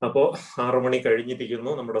 അപ്പോ 6 മണി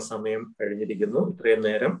കഴിഞ്ഞിരിക്കുന്നു, നമ്മുടെ സമയം കഴിഞ്ഞിരിക്കുന്നു. ഇത്രയും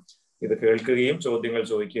നേരം ഇത് കേൾക്കുകയും ചോദ്യങ്ങൾ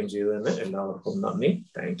ചോദിക്കുകയും ചെയ്തതിന് എല്ലാവർക്കും നന്ദി.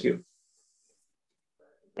 Thank you.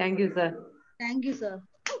 Thank you sir. Thank you sir.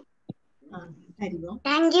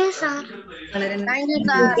 Thank you, sir. Thank you,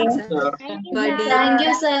 sir. Thank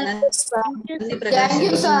you, sir. Thank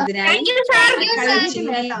you, sir. Thank you, sir.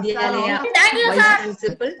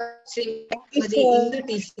 Principal Shrimati Indu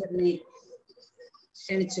ടീച്ചറിനെ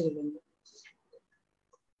ക്ഷണിച്ചുകൊള്ളുന്നു.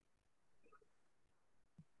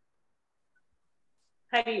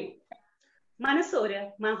 ഹരിയും. മനസ്സ് ഒരു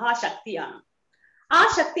മഹാശക്തിയാണ്. ആ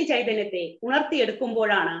ശക്തി ചൈതന്യത്തെ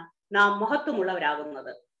ഉണർത്തിയെടുക്കുമ്പോഴാണ് നാം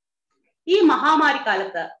മഹത്വമുള്ളവരാകുന്നത്. ഈ മഹാമാരി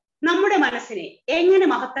കാലത്ത് നമ്മുടെ മനസ്സിനെ എങ്ങനെ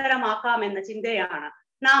മഹത്തരമാക്കാമെന്ന ചിന്തയാണ്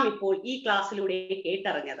നാം ഇപ്പോൾ ഈ ക്ലാസ്സിലൂടെ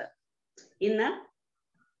കേട്ടറിഞ്ഞത്. ഇന്ന്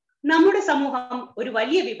നമ്മുടെ സമൂഹം ഒരു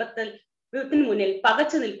വലിയ വിപത്തിന് മുന്നിൽ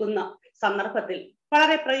പകച്ചു നിൽക്കുന്ന സന്ദർഭത്തിൽ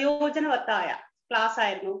വളരെ പ്രയോജനവത്തായ ക്ലാസ്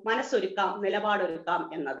ആയിരുന്നു മനസ്സൊരുക്കാം, നിലപാടൊരുക്കാം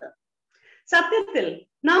എന്നത്. സത്യത്തിൽ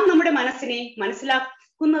നാം നമ്മുടെ മനസ്സിനെ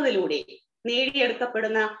മനസ്സിലാക്കുന്നതിലൂടെ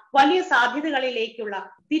നേടിയെടുക്കപ്പെടുന്ന വലിയ സാധ്യതകളിലേക്കുള്ള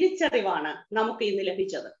തിരിച്ചറിവാണ് നമുക്ക് ഇന്ന്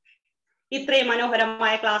ലഭിച്ചത്. ഇത്രയും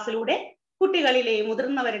മനോഹരമായ ക്ലാസ്സിലൂടെ കുട്ടികളിലെയും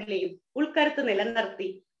മുതിർന്നവരിലെയും ഉൾക്കരുത്ത് നിലനിർത്തി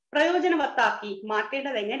പ്രയോജനവത്താക്കി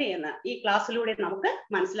മാറ്റേണ്ടത് എങ്ങനെയെന്ന് ഈ ക്ലാസ്സിലൂടെ നമുക്ക്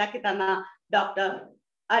മനസ്സിലാക്കി തന്ന ഡോക്ടർ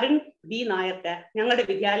അരുൺ ബി നായർക്ക് ഞങ്ങളുടെ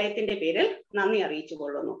വിദ്യാലയത്തിന്റെ പേരിൽ നന്ദി അറിയിച്ചു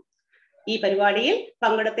കൊള്ളുന്നു. ഈ പരിപാടിയിൽ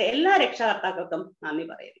പങ്കെടുത്ത എല്ലാ രക്ഷകർത്താക്കൾക്കും നന്ദി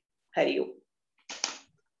പറയുന്നു. ഹരിയും.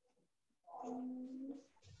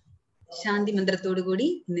 ശാന്തി മന്ത്രത്തോടുകൂടി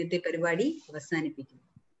ഇന്നത്തെ പരിപാടി അവസാനിപ്പിക്കുന്നു.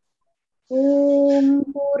 ഓം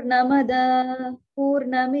പൂർണ്ണമദ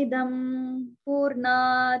പൂർണ്ണമിദം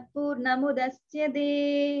പൂർണ്ണാത് പൂർണ്ണമുദച്യതേ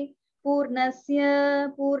പൂർണ്ണസ്യ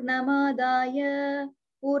പൂർണ്ണമാദായ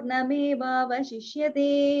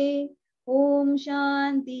പൂർണ്ണമേവാവശിഷ്യതേ. ഓം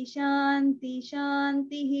ശാന്തി ശാന്തി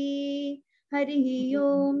ശാന്തി. ഹരി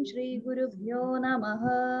ഓം ശ്രീ ഗുരുഭ്യോ നമഃ.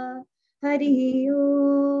 ഹരി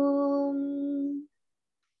ഓം.